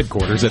tint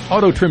headquarters at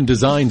Auto Trim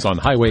Designs on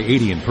Highway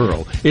 80 in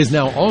Pearl is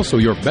now also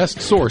your best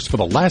source for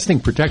the lasting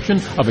protection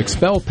of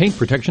Expel paint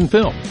protection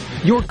film.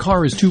 Your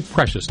car is too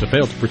precious to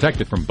fail to protect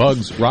it from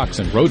bugs, rocks,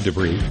 and road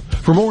debris.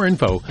 For more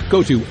info,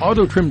 go to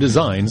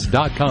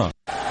autotrimdesigns.com.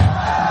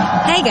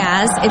 Hey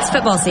guys, it's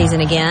football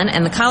season again,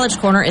 and the College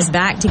Corner is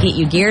back to get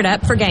you geared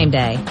up for game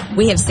day.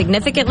 We have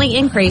significantly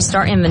increased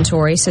our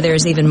inventory, so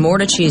there's even more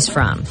to choose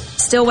from.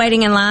 Still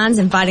waiting in lines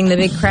and fighting the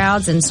big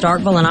crowds in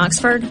Starkville and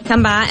Oxford?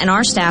 Come by and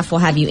our staff will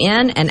have you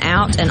in and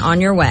out and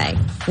on your way.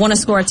 Want to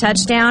score a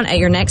touchdown at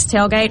your next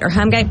tailgate or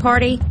homegate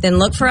party? Then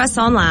look for us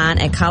online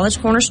at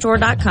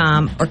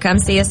collegecornerstore.com or come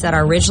see us at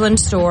our Ridgeland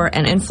store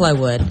and in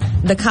Flowood.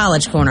 The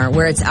College Corner,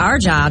 where it's our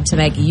job to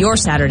make your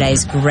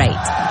Saturdays great.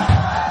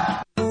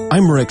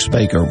 I'm Rex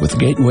Baker with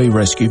Gateway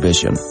Rescue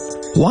Mission.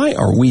 Why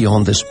are we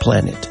on this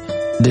planet?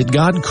 Did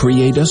God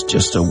create us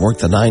just to work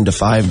the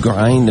 9-to-5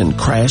 grind and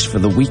crash for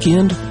the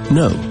weekend?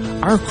 No.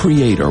 Our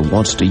Creator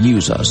wants to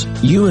use us,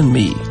 you and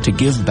me, to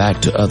give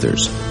back to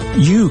others.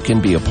 You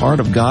can be a part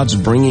of God's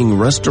bringing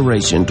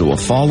restoration to a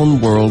fallen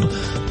world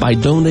by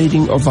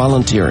donating or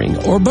volunteering,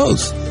 or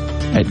both,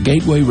 at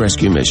Gateway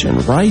Rescue Mission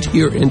right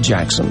here in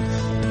Jackson.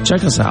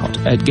 Check us out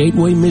at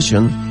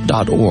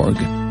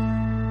gatewaymission.org.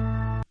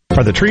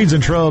 Are the trees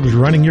and shrubs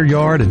running your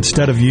yard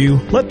instead of you?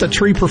 Let the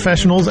tree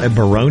professionals at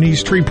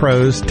Barone's Tree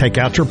Pros take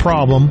out your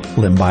problem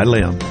limb by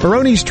limb.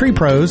 Barone's Tree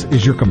Pros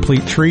is your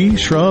complete tree,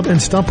 shrub,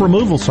 and stump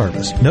removal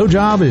service. No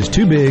job is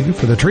too big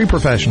for the tree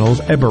professionals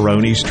at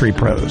Barone's Tree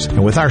Pros.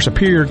 And with our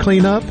superior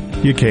cleanup,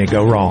 you can't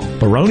go wrong.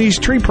 Barone's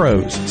Tree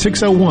Pros,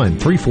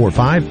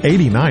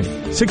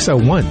 601-345-8090.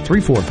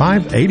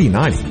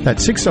 601-345-8090.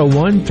 That's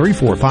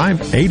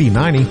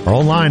 601-345-8090. Or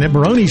online at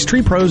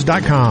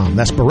baronestreepros.com.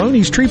 That's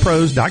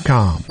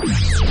baronestreepros.com.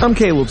 I'm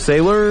Caleb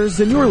Sailors,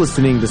 and you're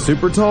listening to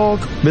Super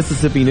Talk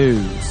Mississippi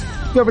News.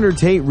 Governor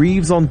Tate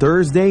Reeves on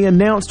Thursday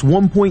announced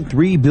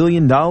 $1.3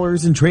 billion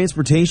in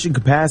transportation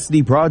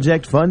capacity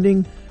project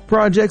funding.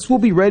 Projects will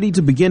be ready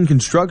to begin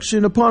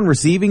construction upon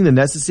receiving the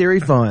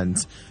necessary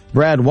funds.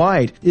 Brad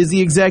White is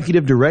the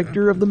executive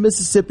director of the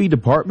Mississippi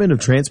Department of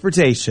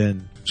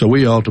Transportation. So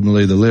we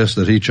ultimately, the list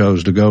that he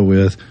chose to go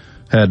with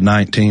had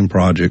 19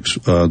 projects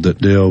that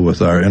deal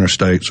with our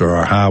interstates or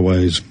our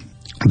highways,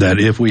 that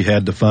if we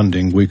had the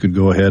funding, we could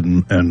go ahead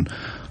and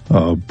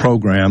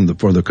program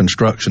for the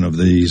construction of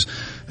these,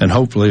 and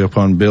hopefully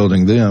upon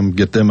building them,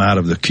 get them out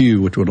of the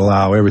queue, which would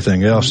allow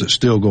everything else that's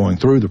still going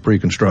through the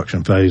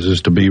pre-construction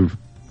phases to be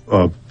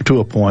to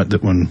a point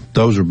that when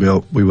those are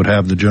built, we would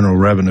have the general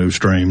revenue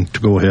stream to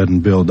go ahead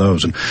and build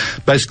those and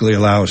basically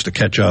allow us to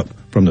catch up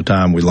from the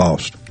time we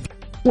lost.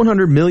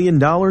 $100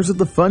 million of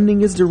the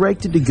funding is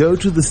directed to go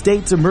to the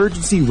state's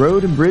emergency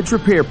road and bridge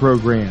repair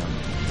program.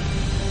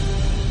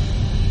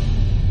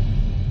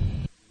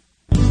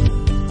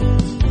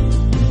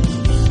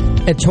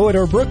 At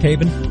Toyota of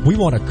Brookhaven, we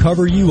want to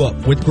cover you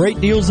up with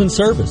great deals and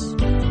service.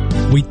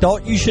 We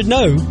thought you should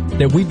know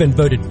that we've been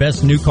voted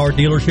Best New Car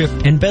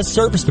Dealership and Best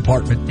Service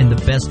Department in the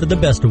Best of the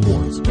Best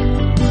awards.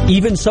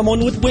 Even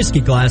someone with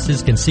whiskey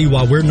glasses can see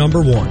why we're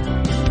number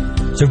one.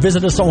 So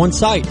visit us on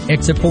site,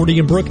 Exit 40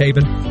 in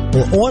Brookhaven,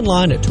 or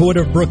online at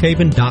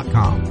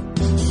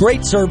ToyotaofBrookhaven.com.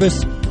 Great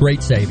service,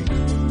 great savings.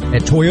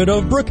 At Toyota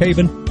of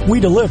Brookhaven, we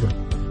deliver.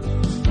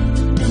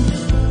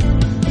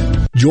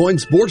 Join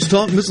Sports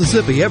Talk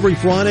Mississippi every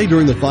Friday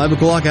during the 5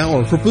 o'clock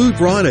hour for Food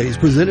Fridays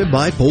presented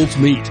by Polk's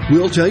Meat.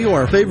 We'll tell you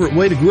our favorite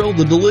way to grill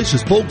the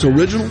delicious Polk's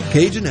Original,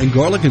 Cajun, and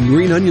garlic and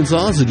green onion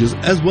sausages,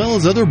 as well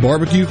as other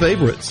barbecue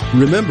favorites.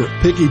 Remember,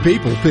 picky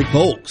people pick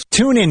Polk's.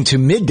 Tune in to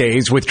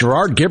Middays with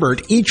Gerard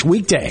Gibbert each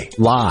weekday,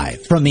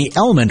 live from the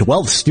Element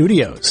Wealth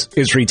Studios.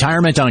 Is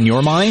retirement on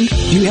your mind?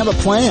 Do you have a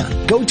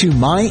plan? Go to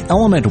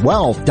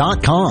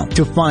myelementwealth.com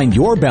to find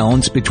your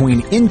balance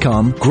between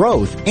income,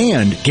 growth,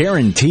 and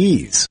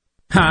guarantees.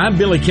 Hi, I'm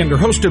Billy Kinder,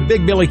 host of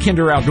Big Billy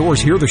Kinder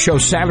Outdoors. Here the show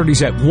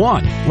Saturdays at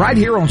 1, right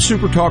here on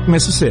Super Talk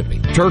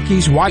Mississippi.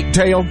 Turkeys,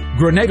 whitetail,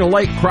 Grenada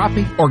Lake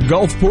crappie, or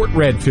Gulfport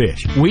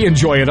redfish. We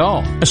enjoy it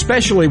all,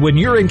 especially when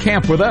you're in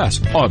camp with us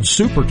on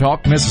Super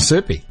Talk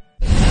Mississippi.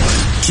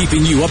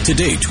 Keeping you up to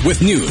date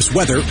with news,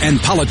 weather, and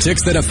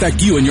politics that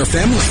affect you and your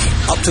family.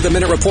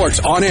 Up-to-the-minute reports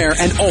on air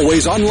and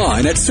always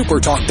online at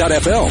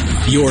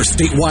supertalk.fm. Your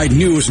statewide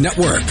news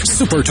network,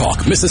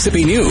 Supertalk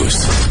Mississippi News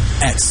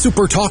at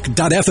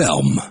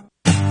supertalk.fm.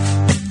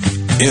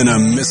 In a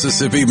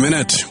Mississippi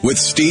Minute with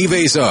Steve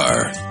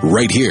Azar,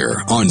 right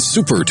here on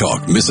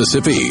Supertalk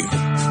Mississippi.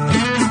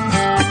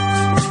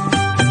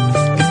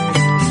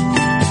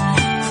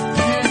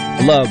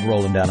 Love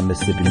rolling down a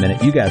Mississippi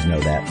Minute. You guys know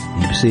that.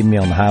 You can see me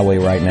on the highway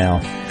right now.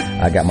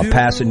 I got my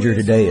passenger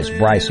today. It's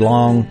Bryce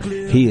Long.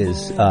 He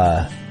is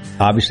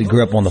obviously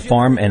grew up on the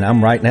farm, and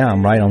I'm right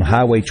on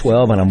Highway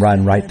 12, and I'm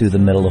riding right through the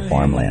middle of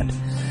farmland.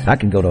 I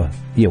can go to,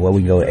 we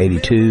can go to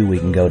 82, we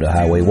can go to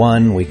Highway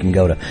 1, we can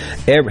go to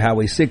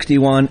Highway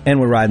 61, and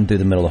we're riding through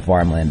the middle of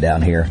farmland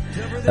down here.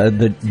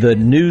 The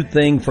new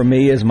thing for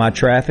me is my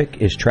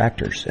traffic is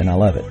tractors, and I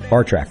love it.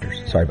 Our tractors.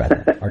 Sorry about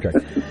that. Our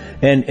tractors.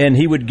 And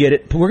he would get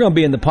it. We're going to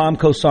be in the Palm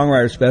Coast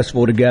Songwriters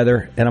Festival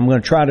together, and I'm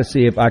going to try to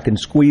see if I can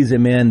squeeze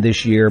him in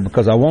this year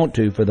because I want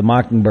to for the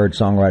Mockingbird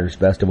Songwriters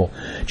Festival.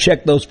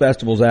 Check those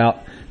festivals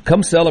out.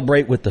 Come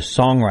celebrate with the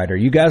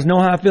songwriter. You guys know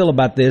how I feel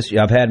about this.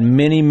 I've had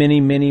many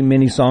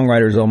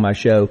songwriters on my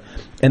show,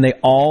 and they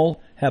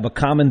all have a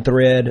common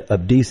thread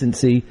of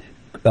decency,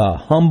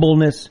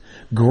 humbleness,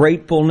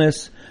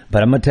 gratefulness.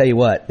 But I'm going to tell you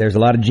what, there's a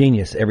lot of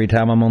genius every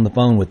time I'm on the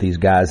phone with these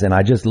guys, and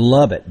I just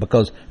love it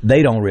because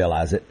they don't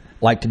realize it,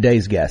 like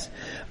today's guest.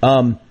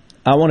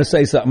 I want to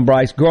say something,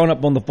 Bryce. Growing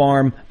up on the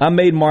farm, I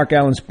made Mark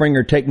Allen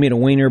Springer take me to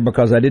Wiener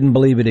because I didn't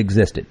believe it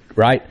existed,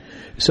 right?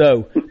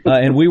 So,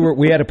 and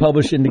we had a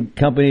publishing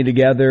company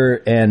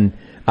together, and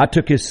I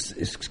took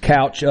his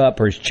couch up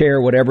or his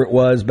chair, whatever it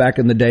was, back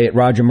in the day at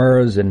Roger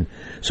Murrah's, and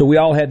so we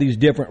all had these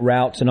different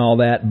routes and all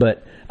that,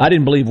 but I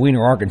didn't believe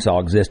Wiener, Arkansas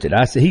existed.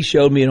 I said, he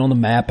showed me it on the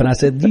map, and I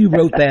said, you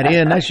wrote that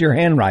in. That's your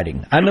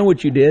handwriting. I know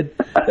what you did.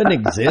 It doesn't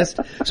exist.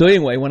 So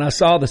anyway, when I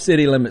saw the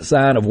city limit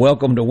sign of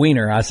welcome to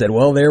Wiener, I said,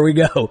 well, there we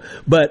go.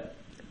 But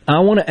I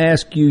want to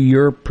ask you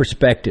your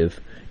perspective.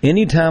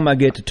 Anytime I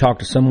get to talk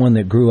to someone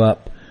that grew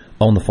up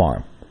on the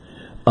farm,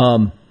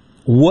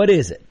 what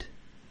is it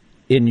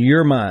in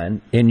your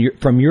mind,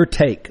 from your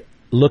take,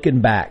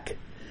 looking back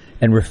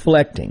and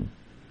reflecting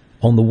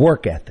on the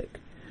work ethic,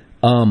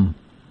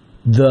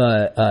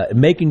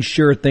 making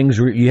sure things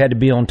you had to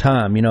be on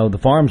time. You know, the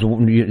farms,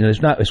 you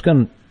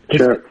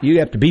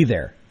have to be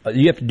there.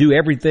 You have to do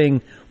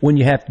everything when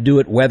you have to do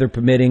it, weather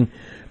permitting,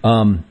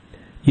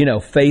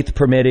 faith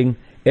permitting,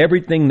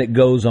 everything that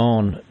goes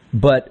on.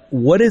 But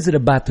what is it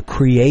about the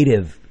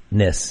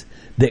creativeness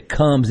that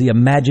comes, the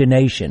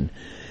imagination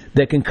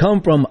that can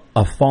come from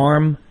a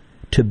farm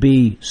to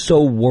be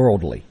so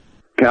worldly?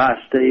 Gosh,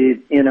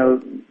 Steve,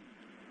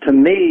 to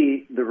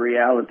me, the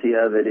reality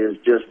of it is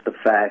just the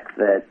fact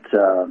that,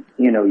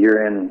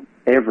 you're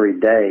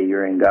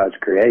in God's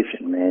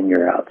creation, man.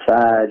 You're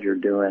outside, you're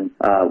doing,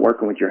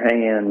 working with your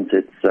hands.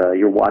 It's,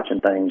 you're watching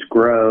things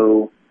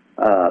grow,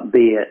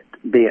 be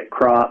it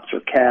crops or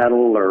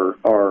cattle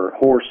or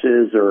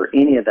horses or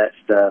any of that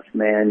stuff,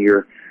 man.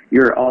 You're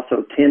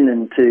also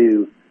tending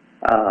to,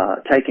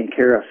 taking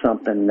care of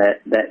something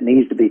that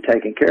needs to be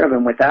taken care of.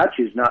 And without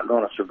you, it's not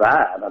going to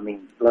survive. I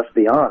mean, let's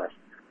be honest.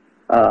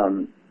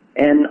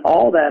 And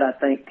all that, I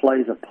think,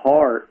 plays a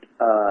part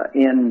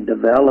in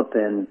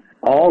developing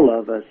all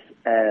of us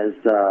as,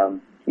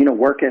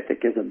 work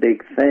ethic is a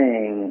big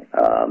thing.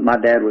 My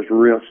dad was a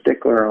real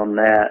stickler on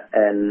that,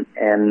 and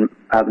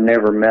I've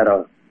never met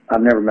a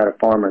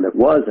farmer that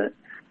wasn't.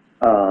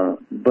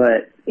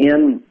 But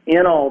in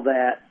all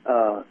that,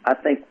 I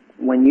think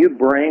when you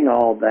bring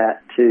all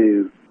that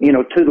to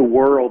the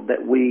world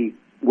that we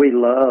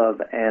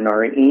love and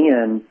are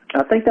in,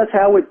 I think that's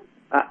how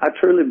I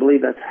truly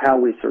believe that's how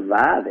we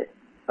survive it.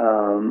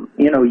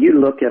 You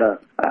look at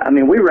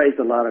we raised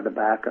a lot of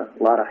tobacco,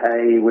 a lot of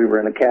hay. We were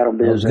in the cattle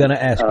business. I was going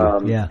to ask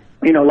you, yeah.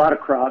 A lot of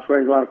crops,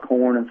 raised a lot of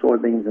corn and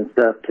soybeans and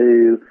stuff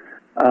too.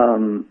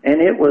 And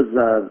it was,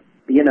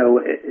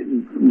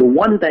 the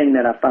one thing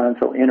that I find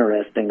so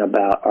interesting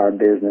about our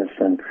business,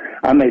 and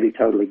I may be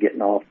totally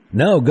getting off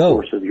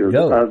course of your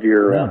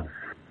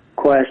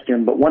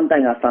question, but one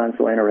thing I find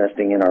so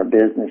interesting in our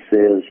business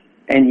is,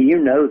 and you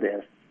know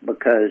this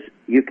because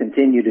you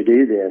continue to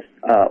do this,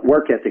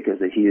 work ethic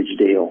is a huge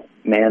deal.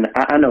 Man,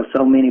 I know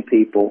so many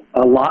people,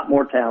 a lot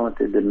more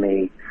talented than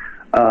me,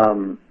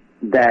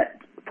 that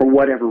for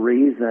whatever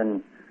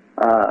reason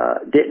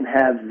didn't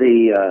have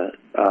the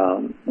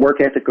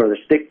work ethic or the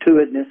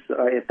stick-to-itness,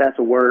 if that's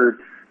a word,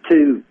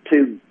 to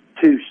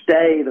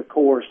stay the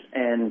course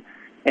and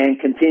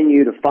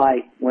continue to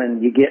fight when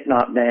you get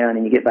knocked down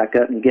and you get back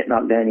up and you get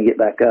knocked down and you get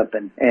back up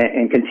and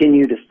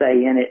continue to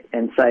stay in it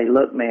and say,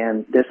 look,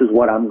 man, this is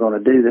what I'm going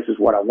to do. This is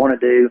what I want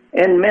to do.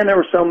 And, man, there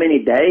were so many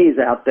days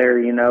out there,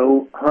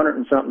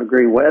 100-and-something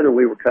degree weather,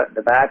 we were cutting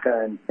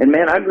tobacco. And,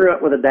 man, I grew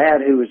up with a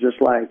dad who was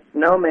just like,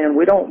 no, man,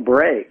 we don't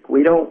break.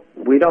 We don't,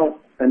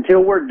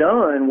 until we're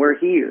done, we're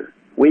here.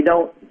 We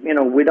don't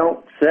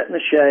sit in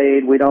the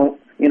shade. We don't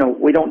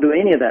do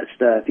any of that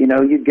stuff. You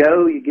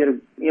go, you get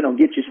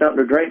you something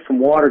to drink, some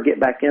water, get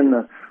back in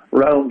the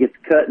row and get the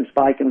cut and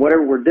spike and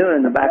whatever we're doing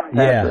in the back of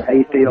the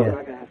hayfield.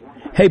 Yeah.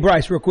 Hey,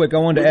 Bryce, real quick, I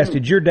wanted to ask,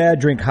 did your dad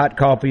drink hot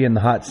coffee in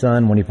the hot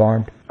sun when he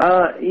farmed?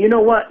 You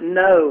know what?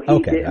 No, he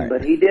didn't, right.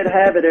 But he did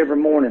have it every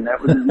morning.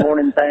 That was his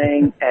morning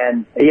thing,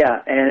 and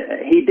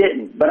he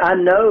didn't. But I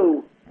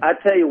know, I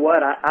tell you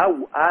what,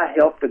 I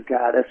helped a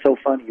guy. That's so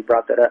funny you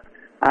brought that up.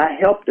 I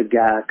helped a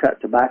guy cut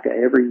tobacco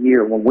every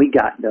year when we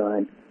got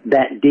done.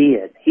 That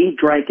did. He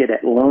drank it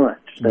at lunch.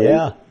 Steve.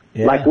 Yeah.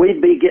 Like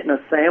we'd be getting a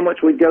sandwich.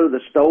 We'd go to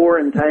the store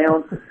in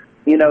town,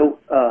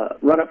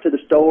 run up to the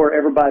store,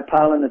 everybody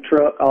pile in the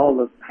truck, all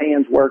the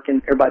hands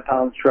working, everybody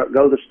pile in the truck,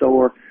 go to the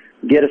store,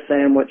 get a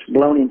sandwich,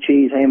 bologna and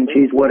cheese, ham and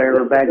cheese,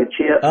 whatever, a bag of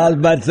chips. I was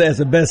about to say it's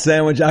the best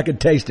sandwich. I could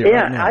taste it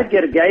right now. I'd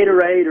get a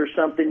Gatorade or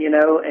something,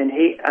 and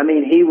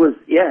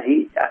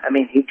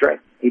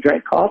he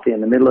drank coffee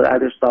in the middle of it. I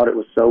just thought it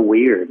was so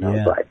weird. And I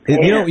was like,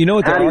 you know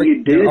what the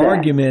that?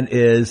 argument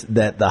is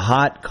that the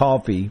hot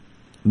coffee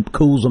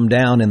cools them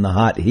down in the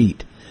hot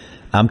heat.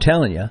 I'm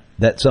telling you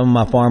that some of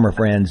my farmer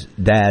friends'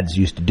 dads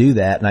used to do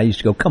that, and I used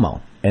to go, come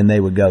on. And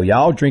they would go,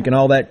 y'all drinking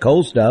all that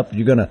cold stuff. If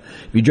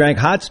you drank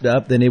hot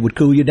stuff, then it would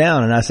cool you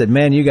down. And I said,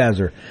 man, you guys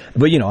are,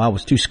 but I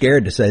was too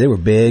scared to say they were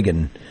big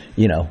and.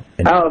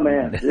 Oh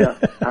man, yeah,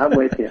 I'm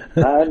with you.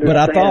 I understand. But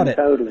I thought it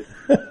totally.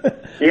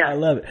 Yeah, I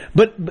love it.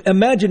 But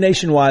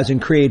imagination-wise and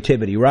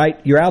creativity, right?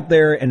 You're out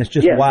there and it's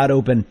just wide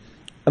open.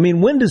 I mean,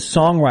 when does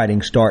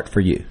songwriting start for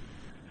you?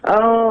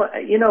 Oh,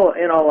 in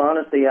all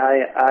honesty,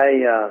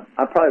 I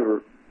probably.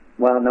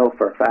 Well, I know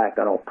for a fact.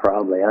 I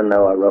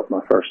know I wrote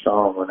my first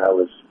song when I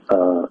was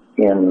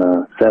in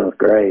 7th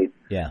grade.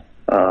 Yeah.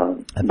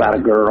 About a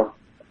girl,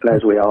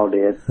 as we all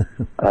did.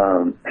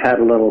 I had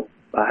a little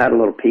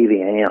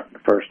PV amp the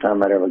first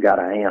time I'd ever got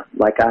an amp.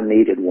 Like I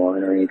needed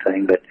one or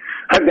anything, but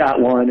I got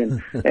one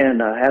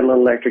and I had a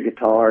little electric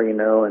guitar, and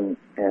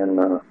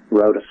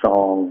wrote a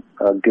song,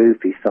 a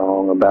goofy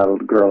song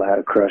about a girl I had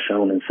a crush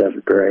on in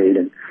 7th grade,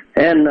 and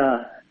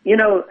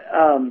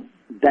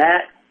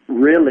that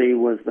really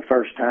was the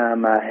first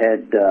time I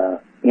had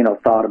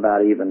thought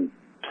about even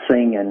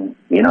singing.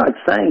 I'd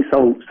sang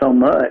so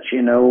much,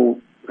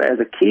 as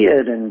a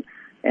kid, and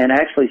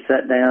actually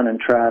sat down and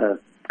tried to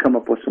come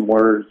up with some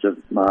words of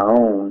my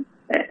own.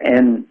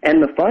 And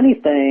the funny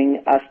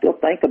thing, I still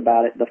think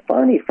about it, the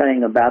funny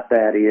thing about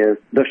that is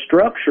the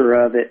structure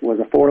of it was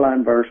a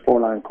 4-line verse,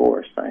 4-line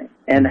chorus thing.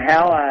 And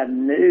how I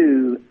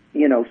knew,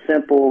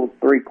 simple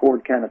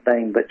 3-chord kind of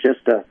thing, but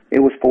it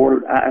was a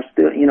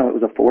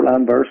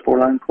 4-line verse,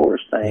 4-line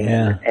chorus thing.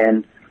 Yeah.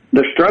 And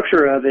the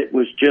structure of it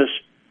was just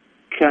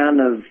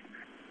kind of,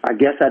 I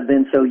guess I'd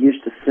been so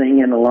used to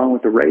singing along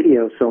with the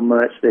radio so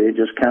much that it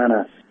just kind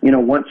of,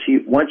 once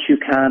you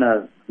kind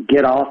of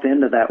get off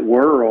into that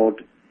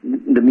world,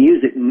 the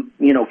music,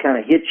 kind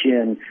of hits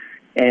you,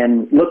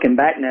 and looking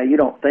back now, you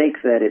don't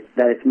think that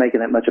it's making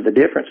that much of a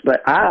difference.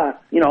 But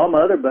all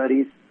my other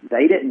buddies,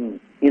 they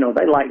didn't,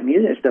 they liked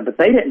music and stuff, but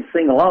they didn't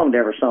sing along to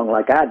every song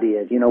like I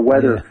did.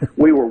 Whether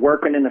we were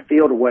working in the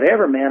field or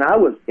whatever, man,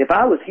 if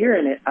I was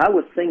hearing it, I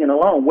was singing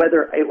along.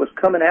 Whether it was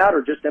coming out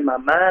or just in my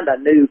mind, I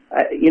knew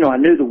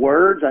the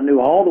words. I knew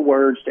all the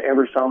words to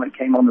every song that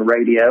came on the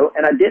radio,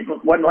 and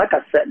wasn't like I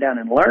sat down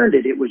and learned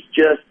it. It was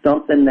just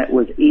something that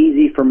was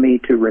easy for me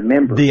to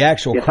remember. The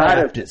actual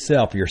craft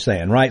itself, you're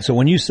saying, right? So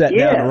when you sat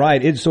down to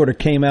write, it sort of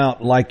came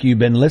out like you've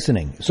been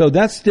listening. So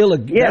that's still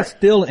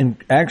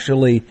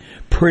actually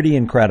pretty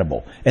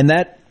incredible. And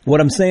what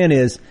I'm saying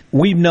is,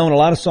 we've known a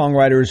lot of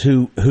songwriters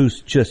who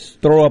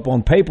just throw up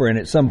on paper, and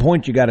at some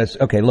point you got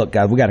to, okay, look,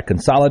 guys, we got to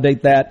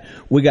consolidate that.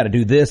 We got to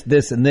do this,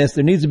 this, and this.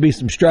 There needs to be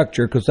some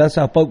structure, because that's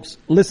how folks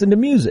listen to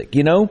music.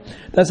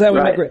 That's how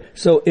we make it.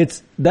 So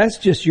that's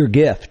just your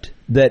gift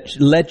that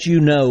lets you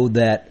know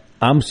that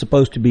I'm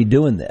supposed to be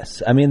doing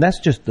this. I mean, that's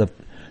just the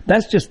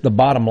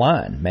bottom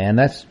line, man.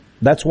 That's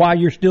why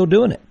you're still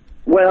doing it.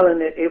 Well,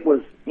 and it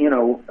was,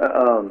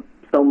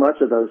 so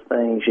much of those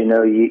things,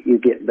 you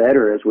get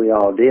better, as we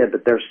all did,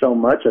 but there's so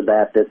much of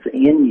that's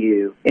in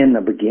you in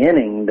the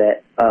beginning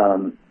that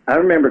I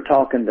remember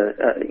talking to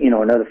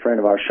another friend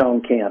of ours,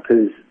 Sean Camp,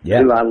 who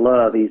I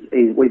love.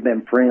 We've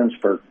been friends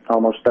for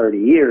almost 30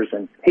 years,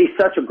 and he's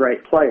such a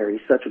great player.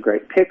 He's such a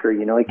great picker.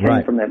 He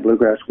came from that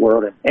bluegrass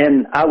world,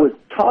 and I was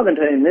talking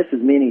to him. This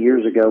is many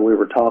years ago. We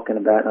were talking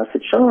about it, and I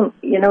said, Sean,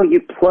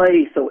 you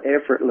play so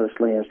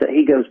effortlessly, and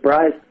he goes,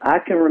 Bryce, I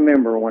can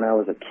remember when I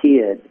was a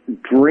kid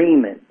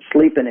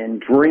sleeping and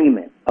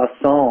dreaming a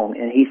song,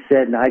 and he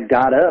said, and I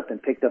got up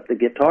and picked up the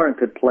guitar and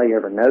could play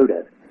every note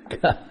of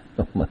it.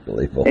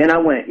 Unbelievable. And I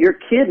went, you're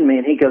kidding me.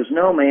 And he goes,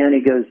 no, man.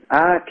 He goes,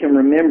 I can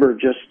remember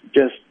just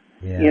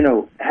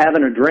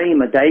having a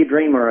dream, a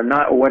daydream or a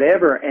night or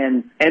whatever,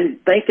 and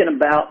thinking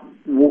about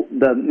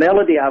the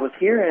melody I was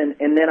hearing,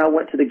 and then I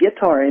went to the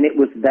guitar and it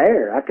was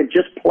there. I could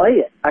just play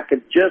it.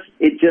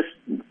 It just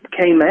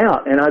came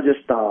out, and I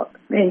just thought,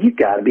 man, you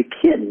got to be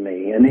kidding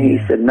me. And he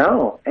said,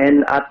 no.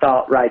 And I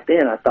thought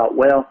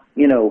well,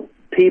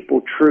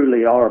 people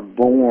truly are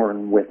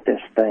born with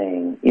this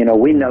thing.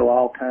 We know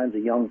all kinds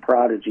of young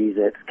prodigies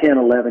at 10,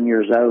 11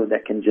 years old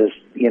that can just,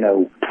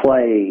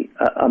 play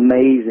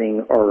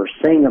amazing or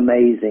sing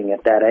amazing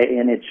at that age.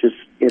 And it's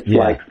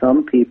like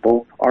some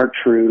people are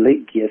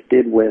truly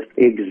gifted with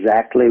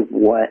exactly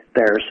what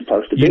they're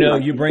supposed to be.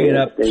 You bring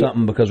up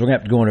something, because we're going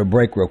to have to go on a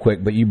break real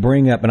quick, but you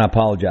bring up, and I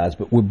apologize,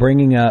 but you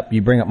bring up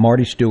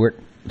Marty Stewart,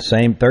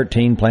 same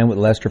 13, playing with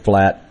Lester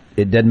Flatt.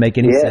 It doesn't make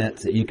any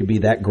sense that you could be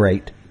that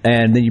great.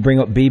 And then you bring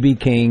up B.B.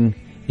 King,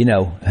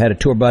 had a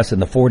tour bus in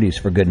the 40s,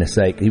 for goodness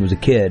sake. He was a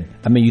kid.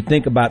 I mean, you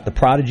think about the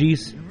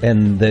prodigies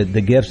and the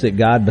gifts that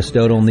God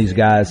bestowed on these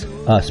guys.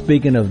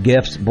 Speaking of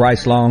gifts,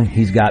 Bryce Long,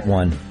 he's got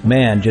one.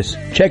 Man, just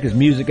check his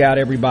music out,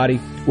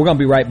 everybody. We're going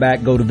to be right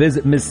back. Go to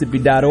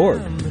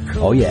visitmississippi.org.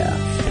 Oh, yeah.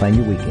 Plan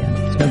your weekend.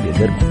 It's going to be a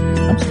good one.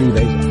 I'm Steve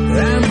Azar.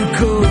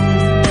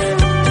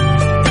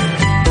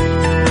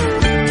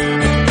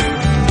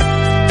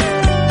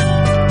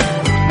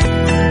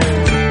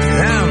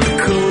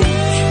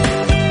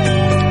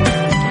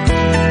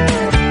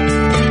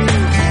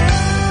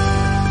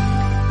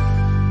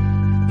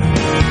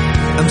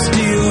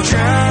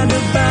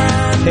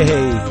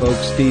 Hey,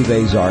 folks, Steve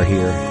Azar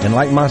here. And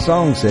like my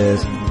song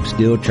says, I'm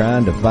still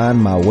trying to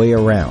find my way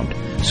around.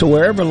 So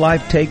wherever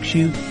life takes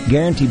you,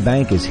 Guarantee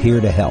Bank is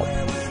here to help.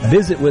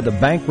 Visit with a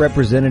bank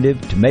representative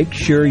to make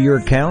sure your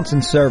accounts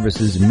and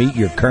services meet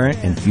your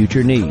current and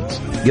future needs.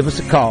 Give us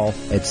a call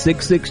at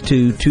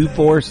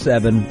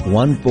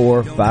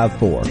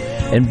 662-247-1454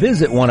 and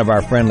visit one of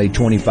our friendly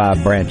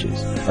 25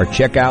 branches, or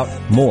check out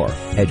more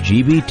at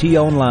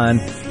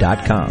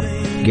gbtonline.com.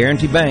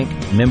 Guarantee Bank,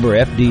 member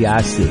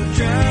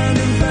FDIC.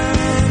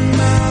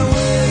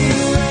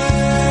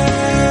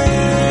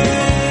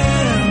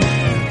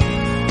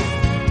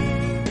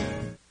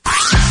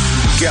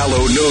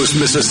 Gallo knows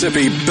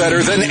Mississippi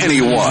better than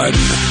anyone.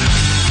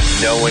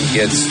 No one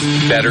gets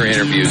better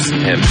interviews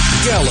than him.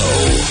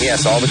 Gallo. He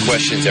asks all the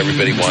questions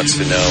everybody wants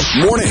to know.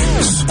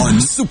 Mornings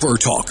on Super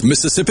Talk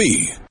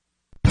Mississippi.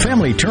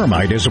 Family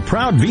Termite is a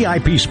proud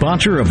VIP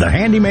sponsor of the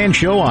Handyman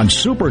Show on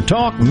Super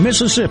Talk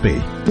Mississippi.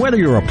 Whether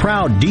you're a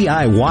proud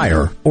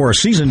DIYer or a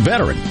seasoned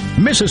veteran,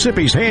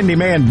 Mississippi's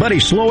handyman Buddy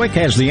Slowick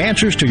has the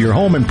answers to your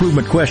home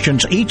improvement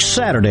questions each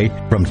Saturday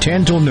from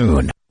 10 till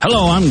noon.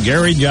 Hello, I'm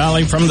Gary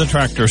Jolly from the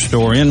Tractor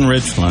Store in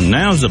Richland.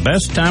 Now's the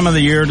best time of the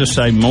year to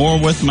save more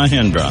with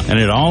Mahindra, and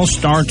it all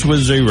starts with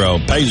zero.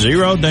 Pay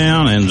zero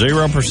down and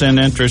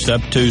 0% interest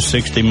up to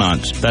 60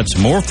 months. That's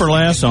more for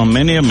less on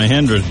many of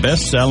Mahindra's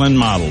best-selling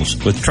models,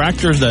 with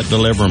tractors that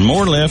deliver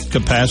more lift,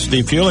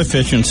 capacity, fuel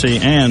efficiency,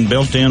 and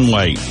built-in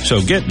weight.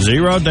 So get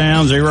zero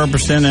down,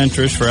 0%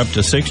 interest for up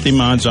to 60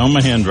 months on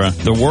Mahindra,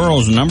 the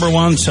world's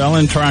 #1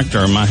 selling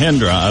tractor,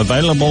 Mahindra,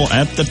 available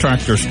at the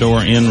Tractor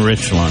Store in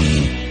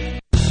Richland.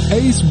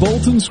 Ace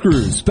Bolt and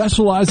Screw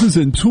specializes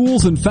in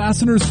tools and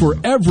fasteners for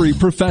every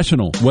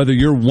professional. Whether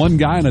you're one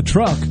guy in a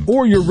truck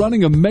or you're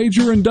running a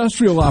major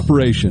industrial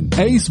operation,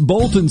 Ace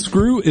Bolt and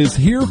Screw is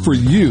here for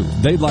you.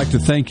 They'd like to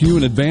thank you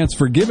in advance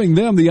for giving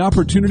them the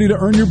opportunity to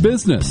earn your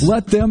business.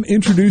 Let them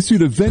introduce you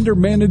to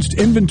vendor-managed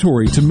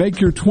inventory to make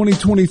your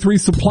 2023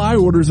 supply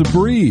orders a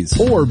breeze.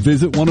 Or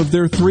visit one of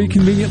their 3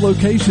 convenient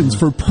locations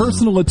for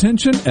personal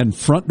attention and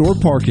front door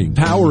parking.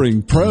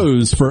 Powering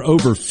pros for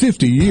over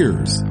 50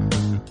 years.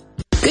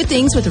 Good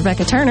Things with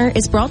Rebecca Turner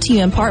is brought to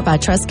you in part by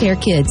Trust Care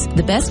Kids,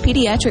 the best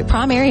pediatric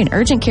primary and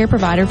urgent care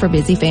provider for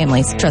busy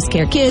families. Trust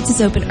Care Kids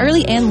is open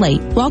early and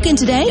late. Walk in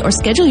today or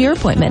schedule your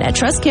appointment at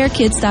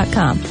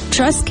trustcarekids.com.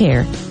 Trust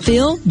Care.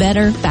 Feel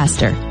better,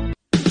 faster.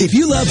 If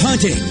you love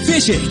hunting,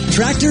 fishing,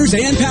 tractors,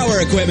 and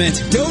power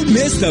equipment, don't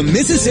miss the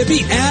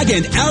Mississippi Ag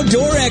and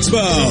Outdoor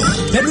Expo.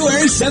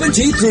 February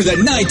 17th through the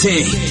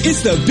 19th.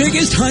 It's the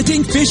biggest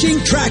hunting,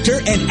 fishing,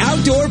 tractor, and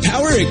outdoor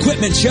power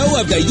equipment show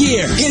of the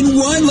year in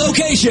one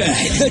location.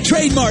 The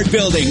Trademark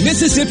Building,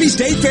 Mississippi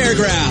State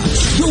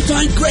Fairgrounds. You'll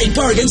find great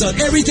bargains on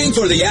everything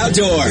for the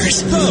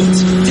outdoors.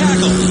 Boats,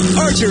 tackle,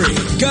 archery,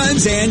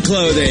 guns, and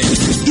clothing.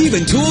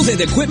 Even tools and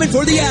equipment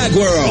for the ag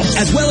world,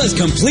 as well as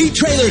complete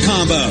trailer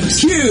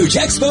combos. Huge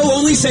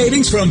Expo-only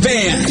savings from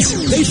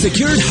Vans. They've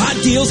secured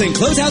hot deals and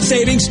closeout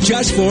savings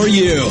just for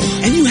you.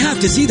 And you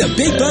have to see the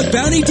Big Buck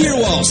Bounty Deer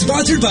Wall,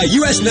 sponsored by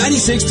US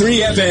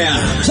 96.3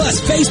 FM.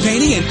 Plus face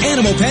painting and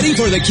animal petting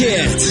for the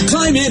kids.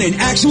 Climb in an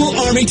actual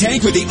Army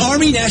tank with the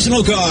Army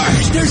National Guard.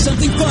 There's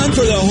something fun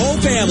for the whole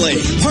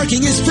family.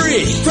 Parking is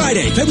free.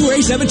 Friday,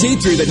 February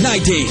 17th through the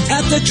 19th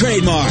at the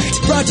Trademark.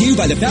 Brought to you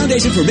by the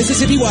Foundation for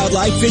Mississippi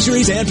Wildlife,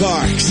 Fisheries, and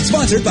Parks.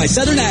 Sponsored by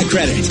Southern Ag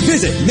Credit.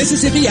 Visit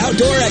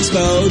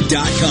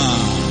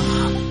MississippiOutdoorExpo.com.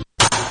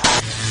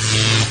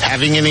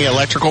 Having any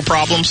electrical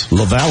problems?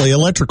 LaValle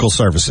Electrical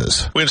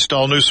Services. We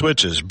install new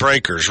switches,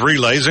 breakers,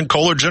 relays, and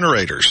Kohler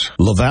generators.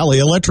 LaValle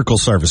Electrical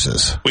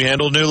Services. We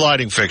handle new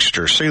lighting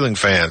fixtures, ceiling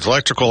fans,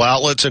 electrical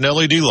outlets, and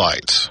LED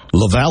lights.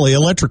 LaValle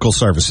Electrical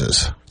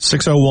Services.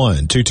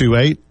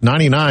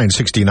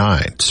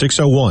 601-228-9969.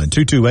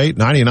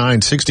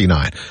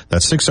 601-228-9969.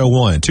 That's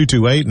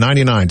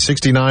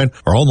 601-228-9969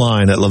 or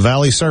online at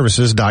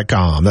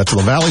LaValleServices.com. That's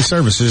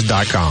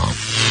LaValleServices.com.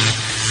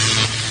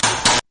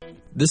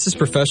 This is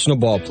professional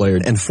ball player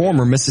and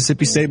former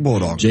Mississippi State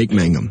Bulldog, Jake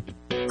Mangum.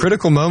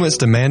 Critical moments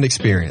demand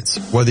experience.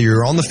 Whether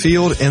you're on the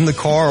field, in the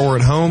car, or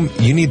at home,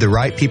 you need the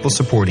right people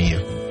supporting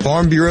you.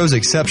 Farm Bureau's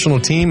exceptional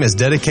team is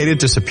dedicated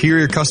to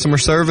superior customer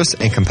service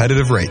and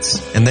competitive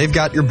rates, and they've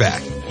got your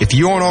back. If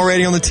you aren't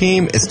already on the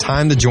team, it's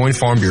time to join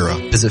Farm Bureau.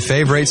 Visit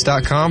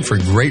favrates.com for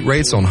great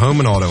rates on home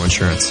and auto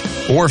insurance,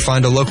 or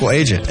find a local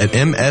agent at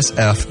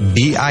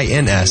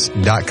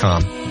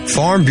msfbins.com.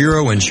 Farm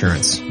Bureau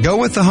Insurance. Go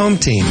with the home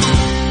team.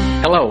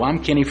 Hello,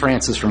 I'm Kenny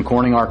Francis from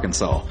Corning,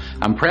 Arkansas.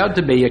 I'm proud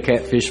to be a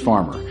catfish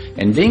farmer,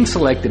 and being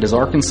selected as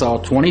Arkansas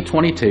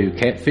 2022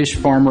 Catfish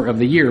Farmer of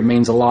the Year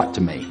means a lot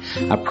to me.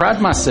 I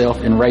pride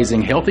myself in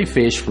raising healthy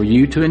fish for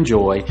you to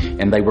enjoy,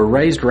 and they were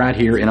raised right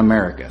here in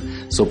America.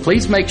 So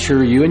please make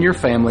sure you and your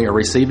family are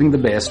receiving the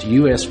best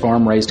U.S.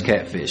 farm-raised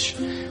catfish.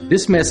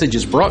 This message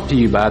is brought to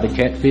you by the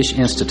Catfish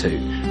Institute.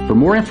 For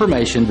more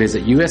information,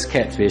 visit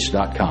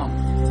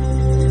uscatfish.com.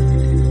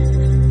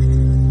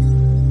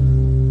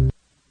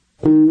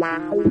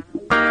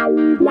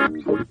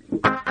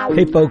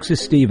 Hey folks,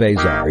 it's Steve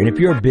Azar, and if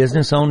you're a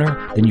business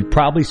owner, then you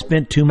probably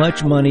spent too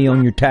much money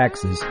on your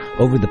taxes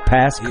over the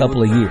past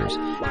couple of years,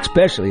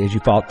 especially as you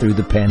fought through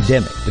the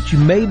pandemic. But you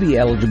may be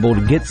eligible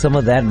to get some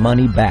of that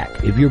money back.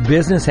 If your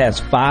business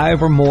has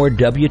 5 or more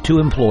W-2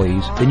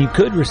 employees, then you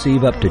could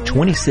receive up to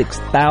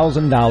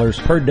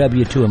 $26,000 per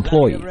W-2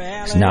 employee.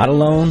 It's not a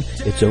loan,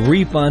 it's a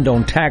refund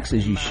on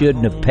taxes you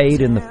shouldn't have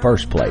paid in the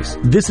first place.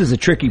 This is a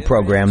tricky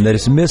program that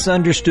is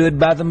misunderstood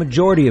by the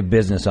majority of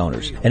business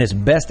owners, and it's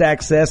best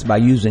accessed by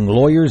using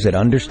lawyers that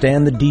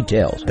understand the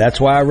details. That's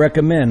why I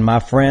recommend my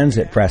friends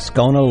at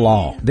Frascona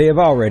Law. They have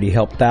already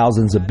helped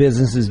thousands of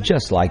businesses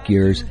just like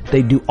yours.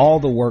 They do all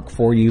the work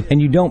for you,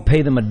 and you don't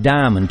pay them a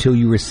dime until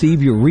you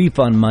receive your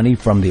refund money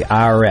from the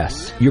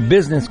IRS. Your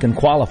business can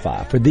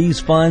qualify for these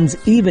funds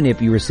even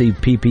if you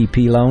receive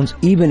PPP loans,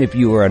 even if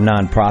you are a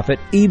nonprofit,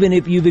 even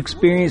if you've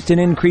experienced an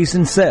increase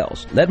in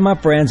sales. Let my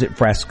friends at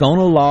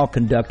Frascona Law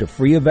conduct a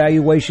free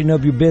evaluation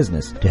of your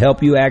business to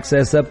help you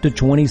access up to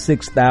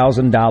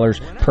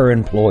 $26,000 per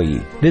employee.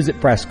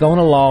 Visit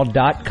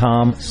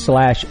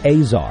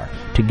FrasconaLaw.com/Azar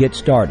to get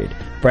started.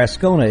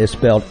 Frascona is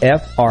spelled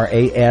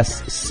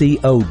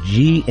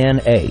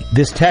Frascogna.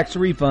 This tax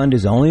refund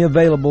is only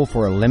available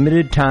for a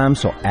limited time,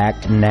 so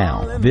act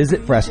now.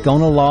 Visit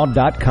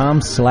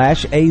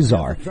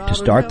FrasconaLaw.com/Azar to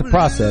start the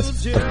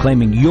process of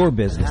claiming your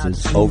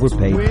business's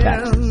overpaid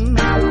taxes.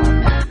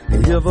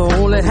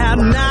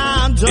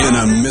 In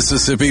a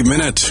Mississippi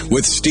Minute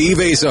with Steve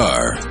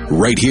Azar,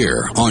 right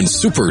here on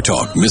Super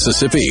Talk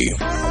Mississippi.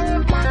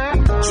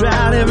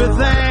 Tried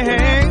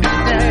everything,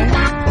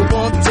 I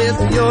want to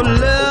taste your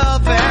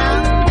love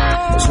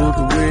and took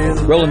away the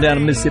Rolling down a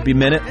Mississippi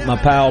Minute, my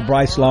pal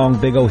Bryce Long,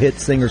 big old hit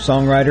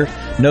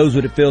singer-songwriter, knows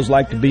what it feels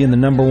like to be in the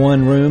number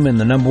one room and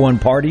the number one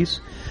parties.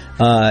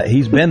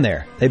 He's been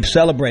there. They've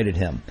celebrated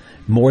him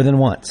more than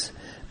once.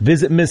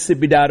 Visit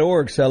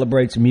Mississippi.org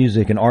celebrates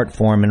music and art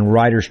form and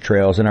writers'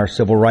 trails and our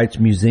civil rights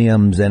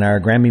museums and our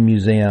Grammy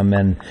Museum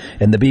and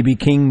the B.B.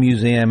 King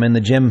Museum and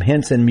the Jim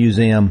Henson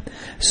Museum.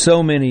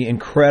 So many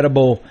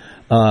incredible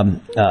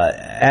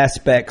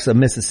aspects of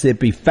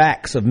Mississippi,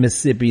 facts of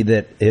Mississippi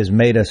that has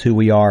made us who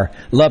we are.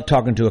 Love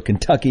talking to a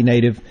Kentucky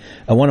native.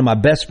 One of my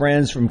best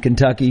friends from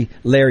Kentucky,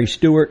 Larry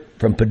Stewart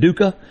from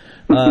Paducah.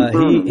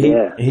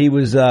 He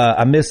was,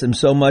 I miss him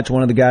so much.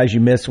 One of the guys you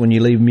miss when you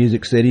leave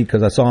Music City,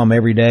 because I saw him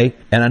every day.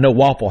 And I know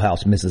Waffle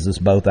House misses us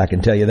both, I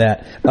can tell you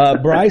that.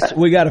 Bryce,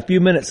 we got a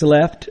few minutes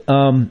left.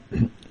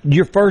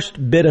 Your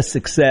first bit of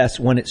success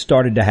when it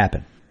started to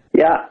happen.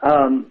 Yeah,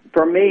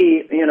 for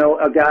me,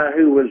 a guy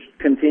who was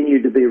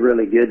continued to be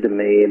really good to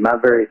me, my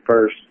very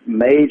first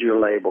major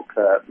label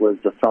cut was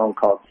a song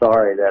called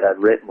Sorry that I'd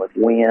written with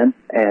Wynn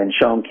and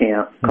Sean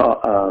Kemp.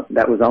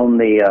 That was on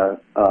the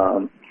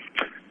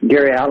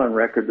Gary Allen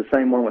record, the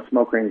same one with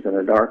Smoke Rings in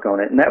the Dark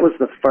on it. And that was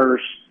the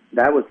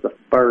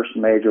first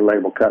major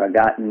label cut I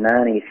got in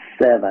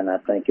 97, I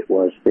think it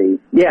was,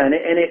 Steve. Yeah, and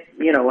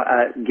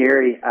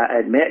Gary, I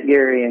had met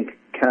Gary and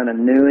kind of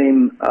knew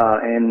him,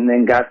 and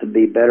then got to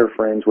be better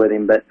friends with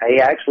him. But he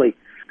actually,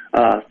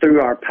 through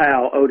our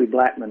pal, Odie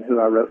Blackman, who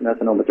I wrote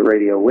Nothing On But the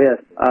Radio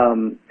with,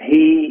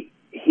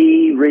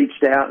 he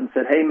reached out and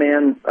said, hey,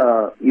 man,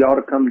 you ought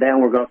to come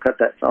down. We're going to cut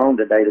that song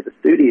today to the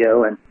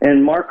studio.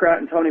 And Mark Wright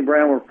and Tony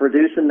Brown were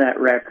producing that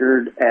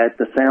record at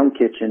the Sound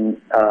Kitchen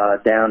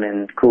down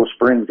in Cool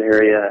Springs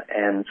area.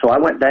 And so I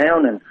went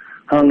down and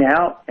hung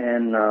out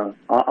and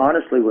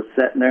honestly was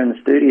sitting there in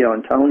the studio,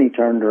 and Tony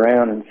turned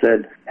around and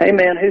said, hey,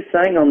 man, who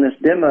sang on this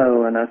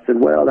demo? And I said,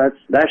 well, that's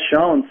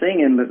Sean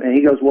singing. And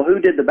he goes, well,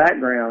 who did the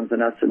backgrounds?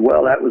 And I said,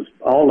 well, that was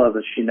all of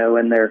us,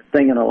 in there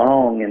singing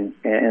along, and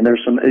there's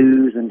some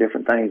oohs and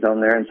different things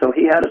on there. And so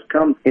he had us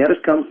come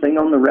sing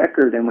on the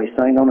record, and we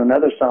sang on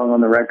another song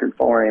on the record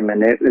for him.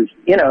 And it was,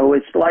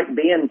 it's like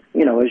being,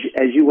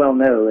 as you well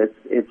know,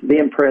 it's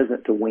being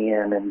present to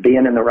win and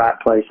being in the right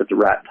place at the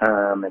right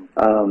time. And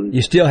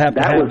you still have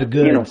to have the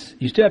goods.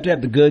 You still have to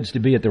have the goods to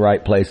be at the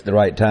right place at the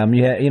right time.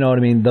 You know what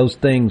I mean? Those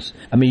things.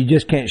 I mean, you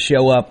just can't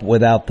show up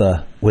without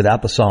the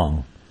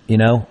song.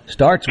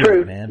 Starts with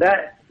it, man.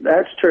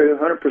 That's true,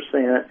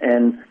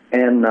 100%.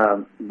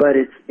 But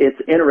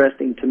it's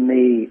interesting to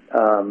me,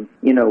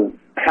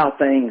 how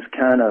things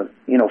kind of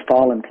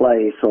fall in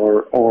place,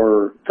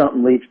 or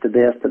something leads to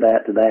this, to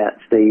that,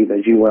 Steve,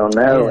 as you well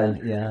know. And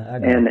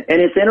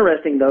it's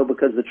interesting though,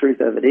 because the truth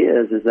of it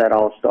is that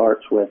all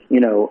starts with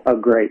a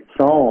great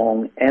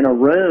song and a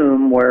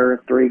room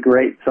where three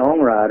great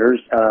songwriters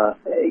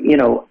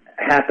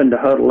happen to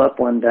huddle up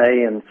one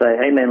day and say,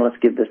 hey man, let's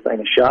give this thing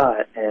a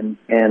shot. And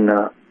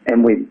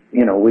we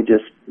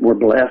just were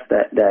blessed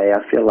that day.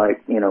 I feel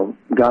like,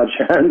 God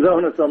shines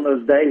on us on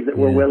those days that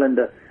we're willing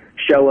to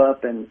show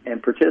up and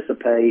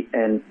participate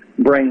and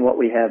bring what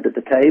we have to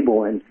the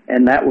table. And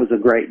that was a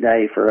great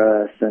day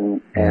for us.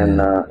 And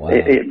wow.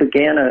 It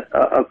began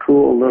a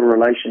cool little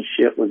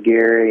relationship with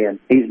Gary, and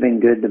he's been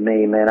good to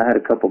me, man. I had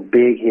a couple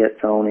big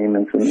hits on him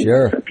and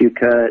a few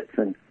cuts,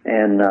 and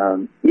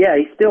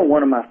he's still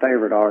one of my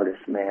favorite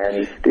artists,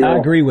 man. I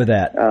agree with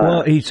that.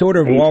 Well, he sort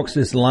of walks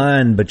this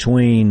line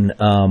between,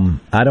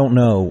 I don't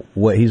know,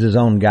 he's his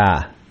own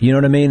guy. You know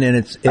what I mean? And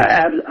it's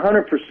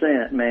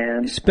 100%,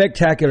 man.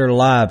 Spectacular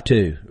live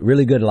too.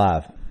 Really good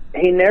live.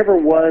 He never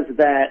was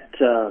that.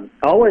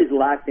 I always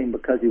liked him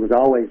because he was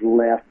always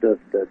left of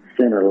the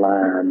center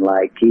line.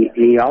 Like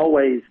he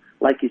always,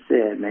 like you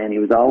said, man, he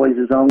was always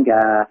his own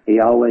guy. He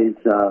always,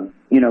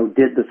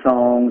 did the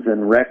songs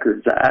and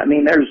records. I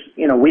mean,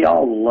 we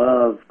all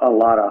love a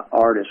lot of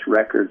artist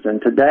records.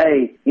 And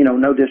today,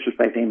 no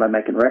disrespect to anybody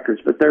making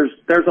records, but there's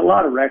a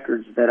lot of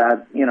records that I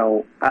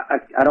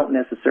don't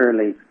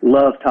necessarily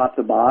love top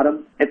to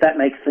bottom, if that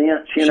makes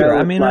sense. Sure,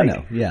 I mean, I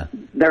know, yeah.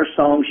 There's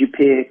songs you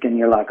pick and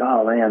you're like,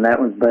 oh man, that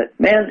was, but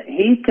man,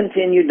 he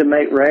continued to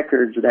make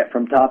records that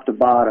from top to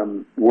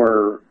bottom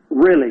were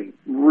really,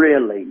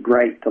 really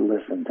great to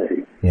listen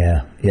to.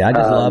 Yeah, I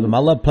just love him. I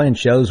love playing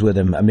shows with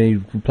him. I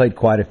mean, we played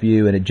quite a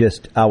few, and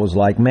I was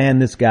like, man,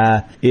 this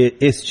guy,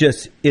 it's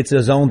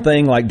his own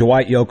thing, like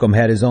Dwight Yoakam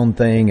had his own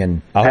thing,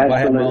 and I hope I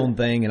had my own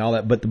thing and all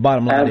that, but the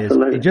bottom line is,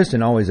 he's just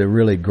always a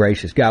really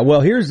gracious guy.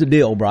 Well, here's the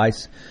deal,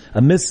 Bryce.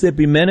 A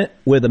Mississippi Minute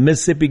with a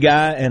Mississippi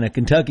guy and a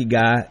Kentucky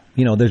guy,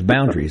 there's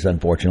boundaries,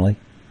 unfortunately.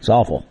 It's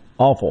awful.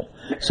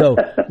 So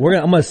I'm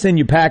going to send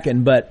you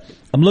packing, but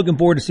I'm looking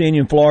forward to seeing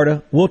you in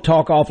Florida. We'll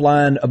talk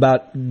offline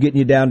about getting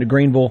you down to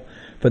Greenville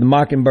for the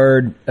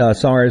Mockingbird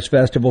Songwriters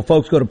Festival.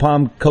 Folks, go to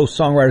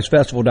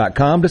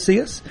PalmCoastSongwritersFestival.com to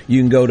see us. You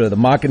can go to the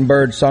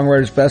Mockingbird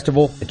Songwriters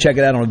Festival and check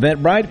it out on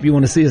Eventbrite if you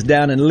want to see us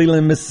down in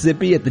Leland,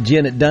 Mississippi at the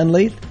Gin at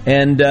Dunleith.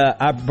 And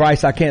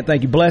Bryce, I can't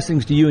thank you.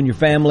 Blessings to you and your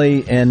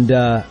family, and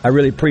I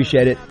really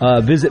appreciate it.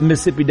 Visit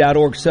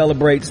Mississippi.org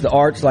celebrates the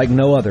arts like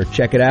no other.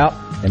 Check it out.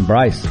 And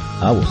Bryce,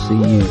 I will see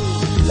you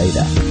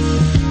later.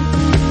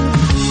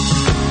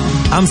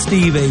 I'm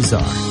Steve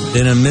Azar.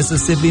 In a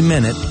Mississippi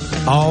Minute,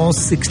 all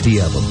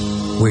 60 of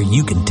them, where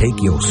you can take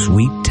your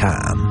sweet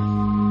time.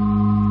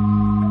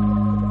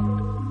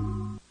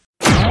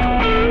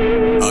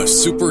 A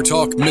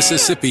SuperTalk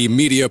Mississippi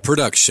media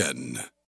production.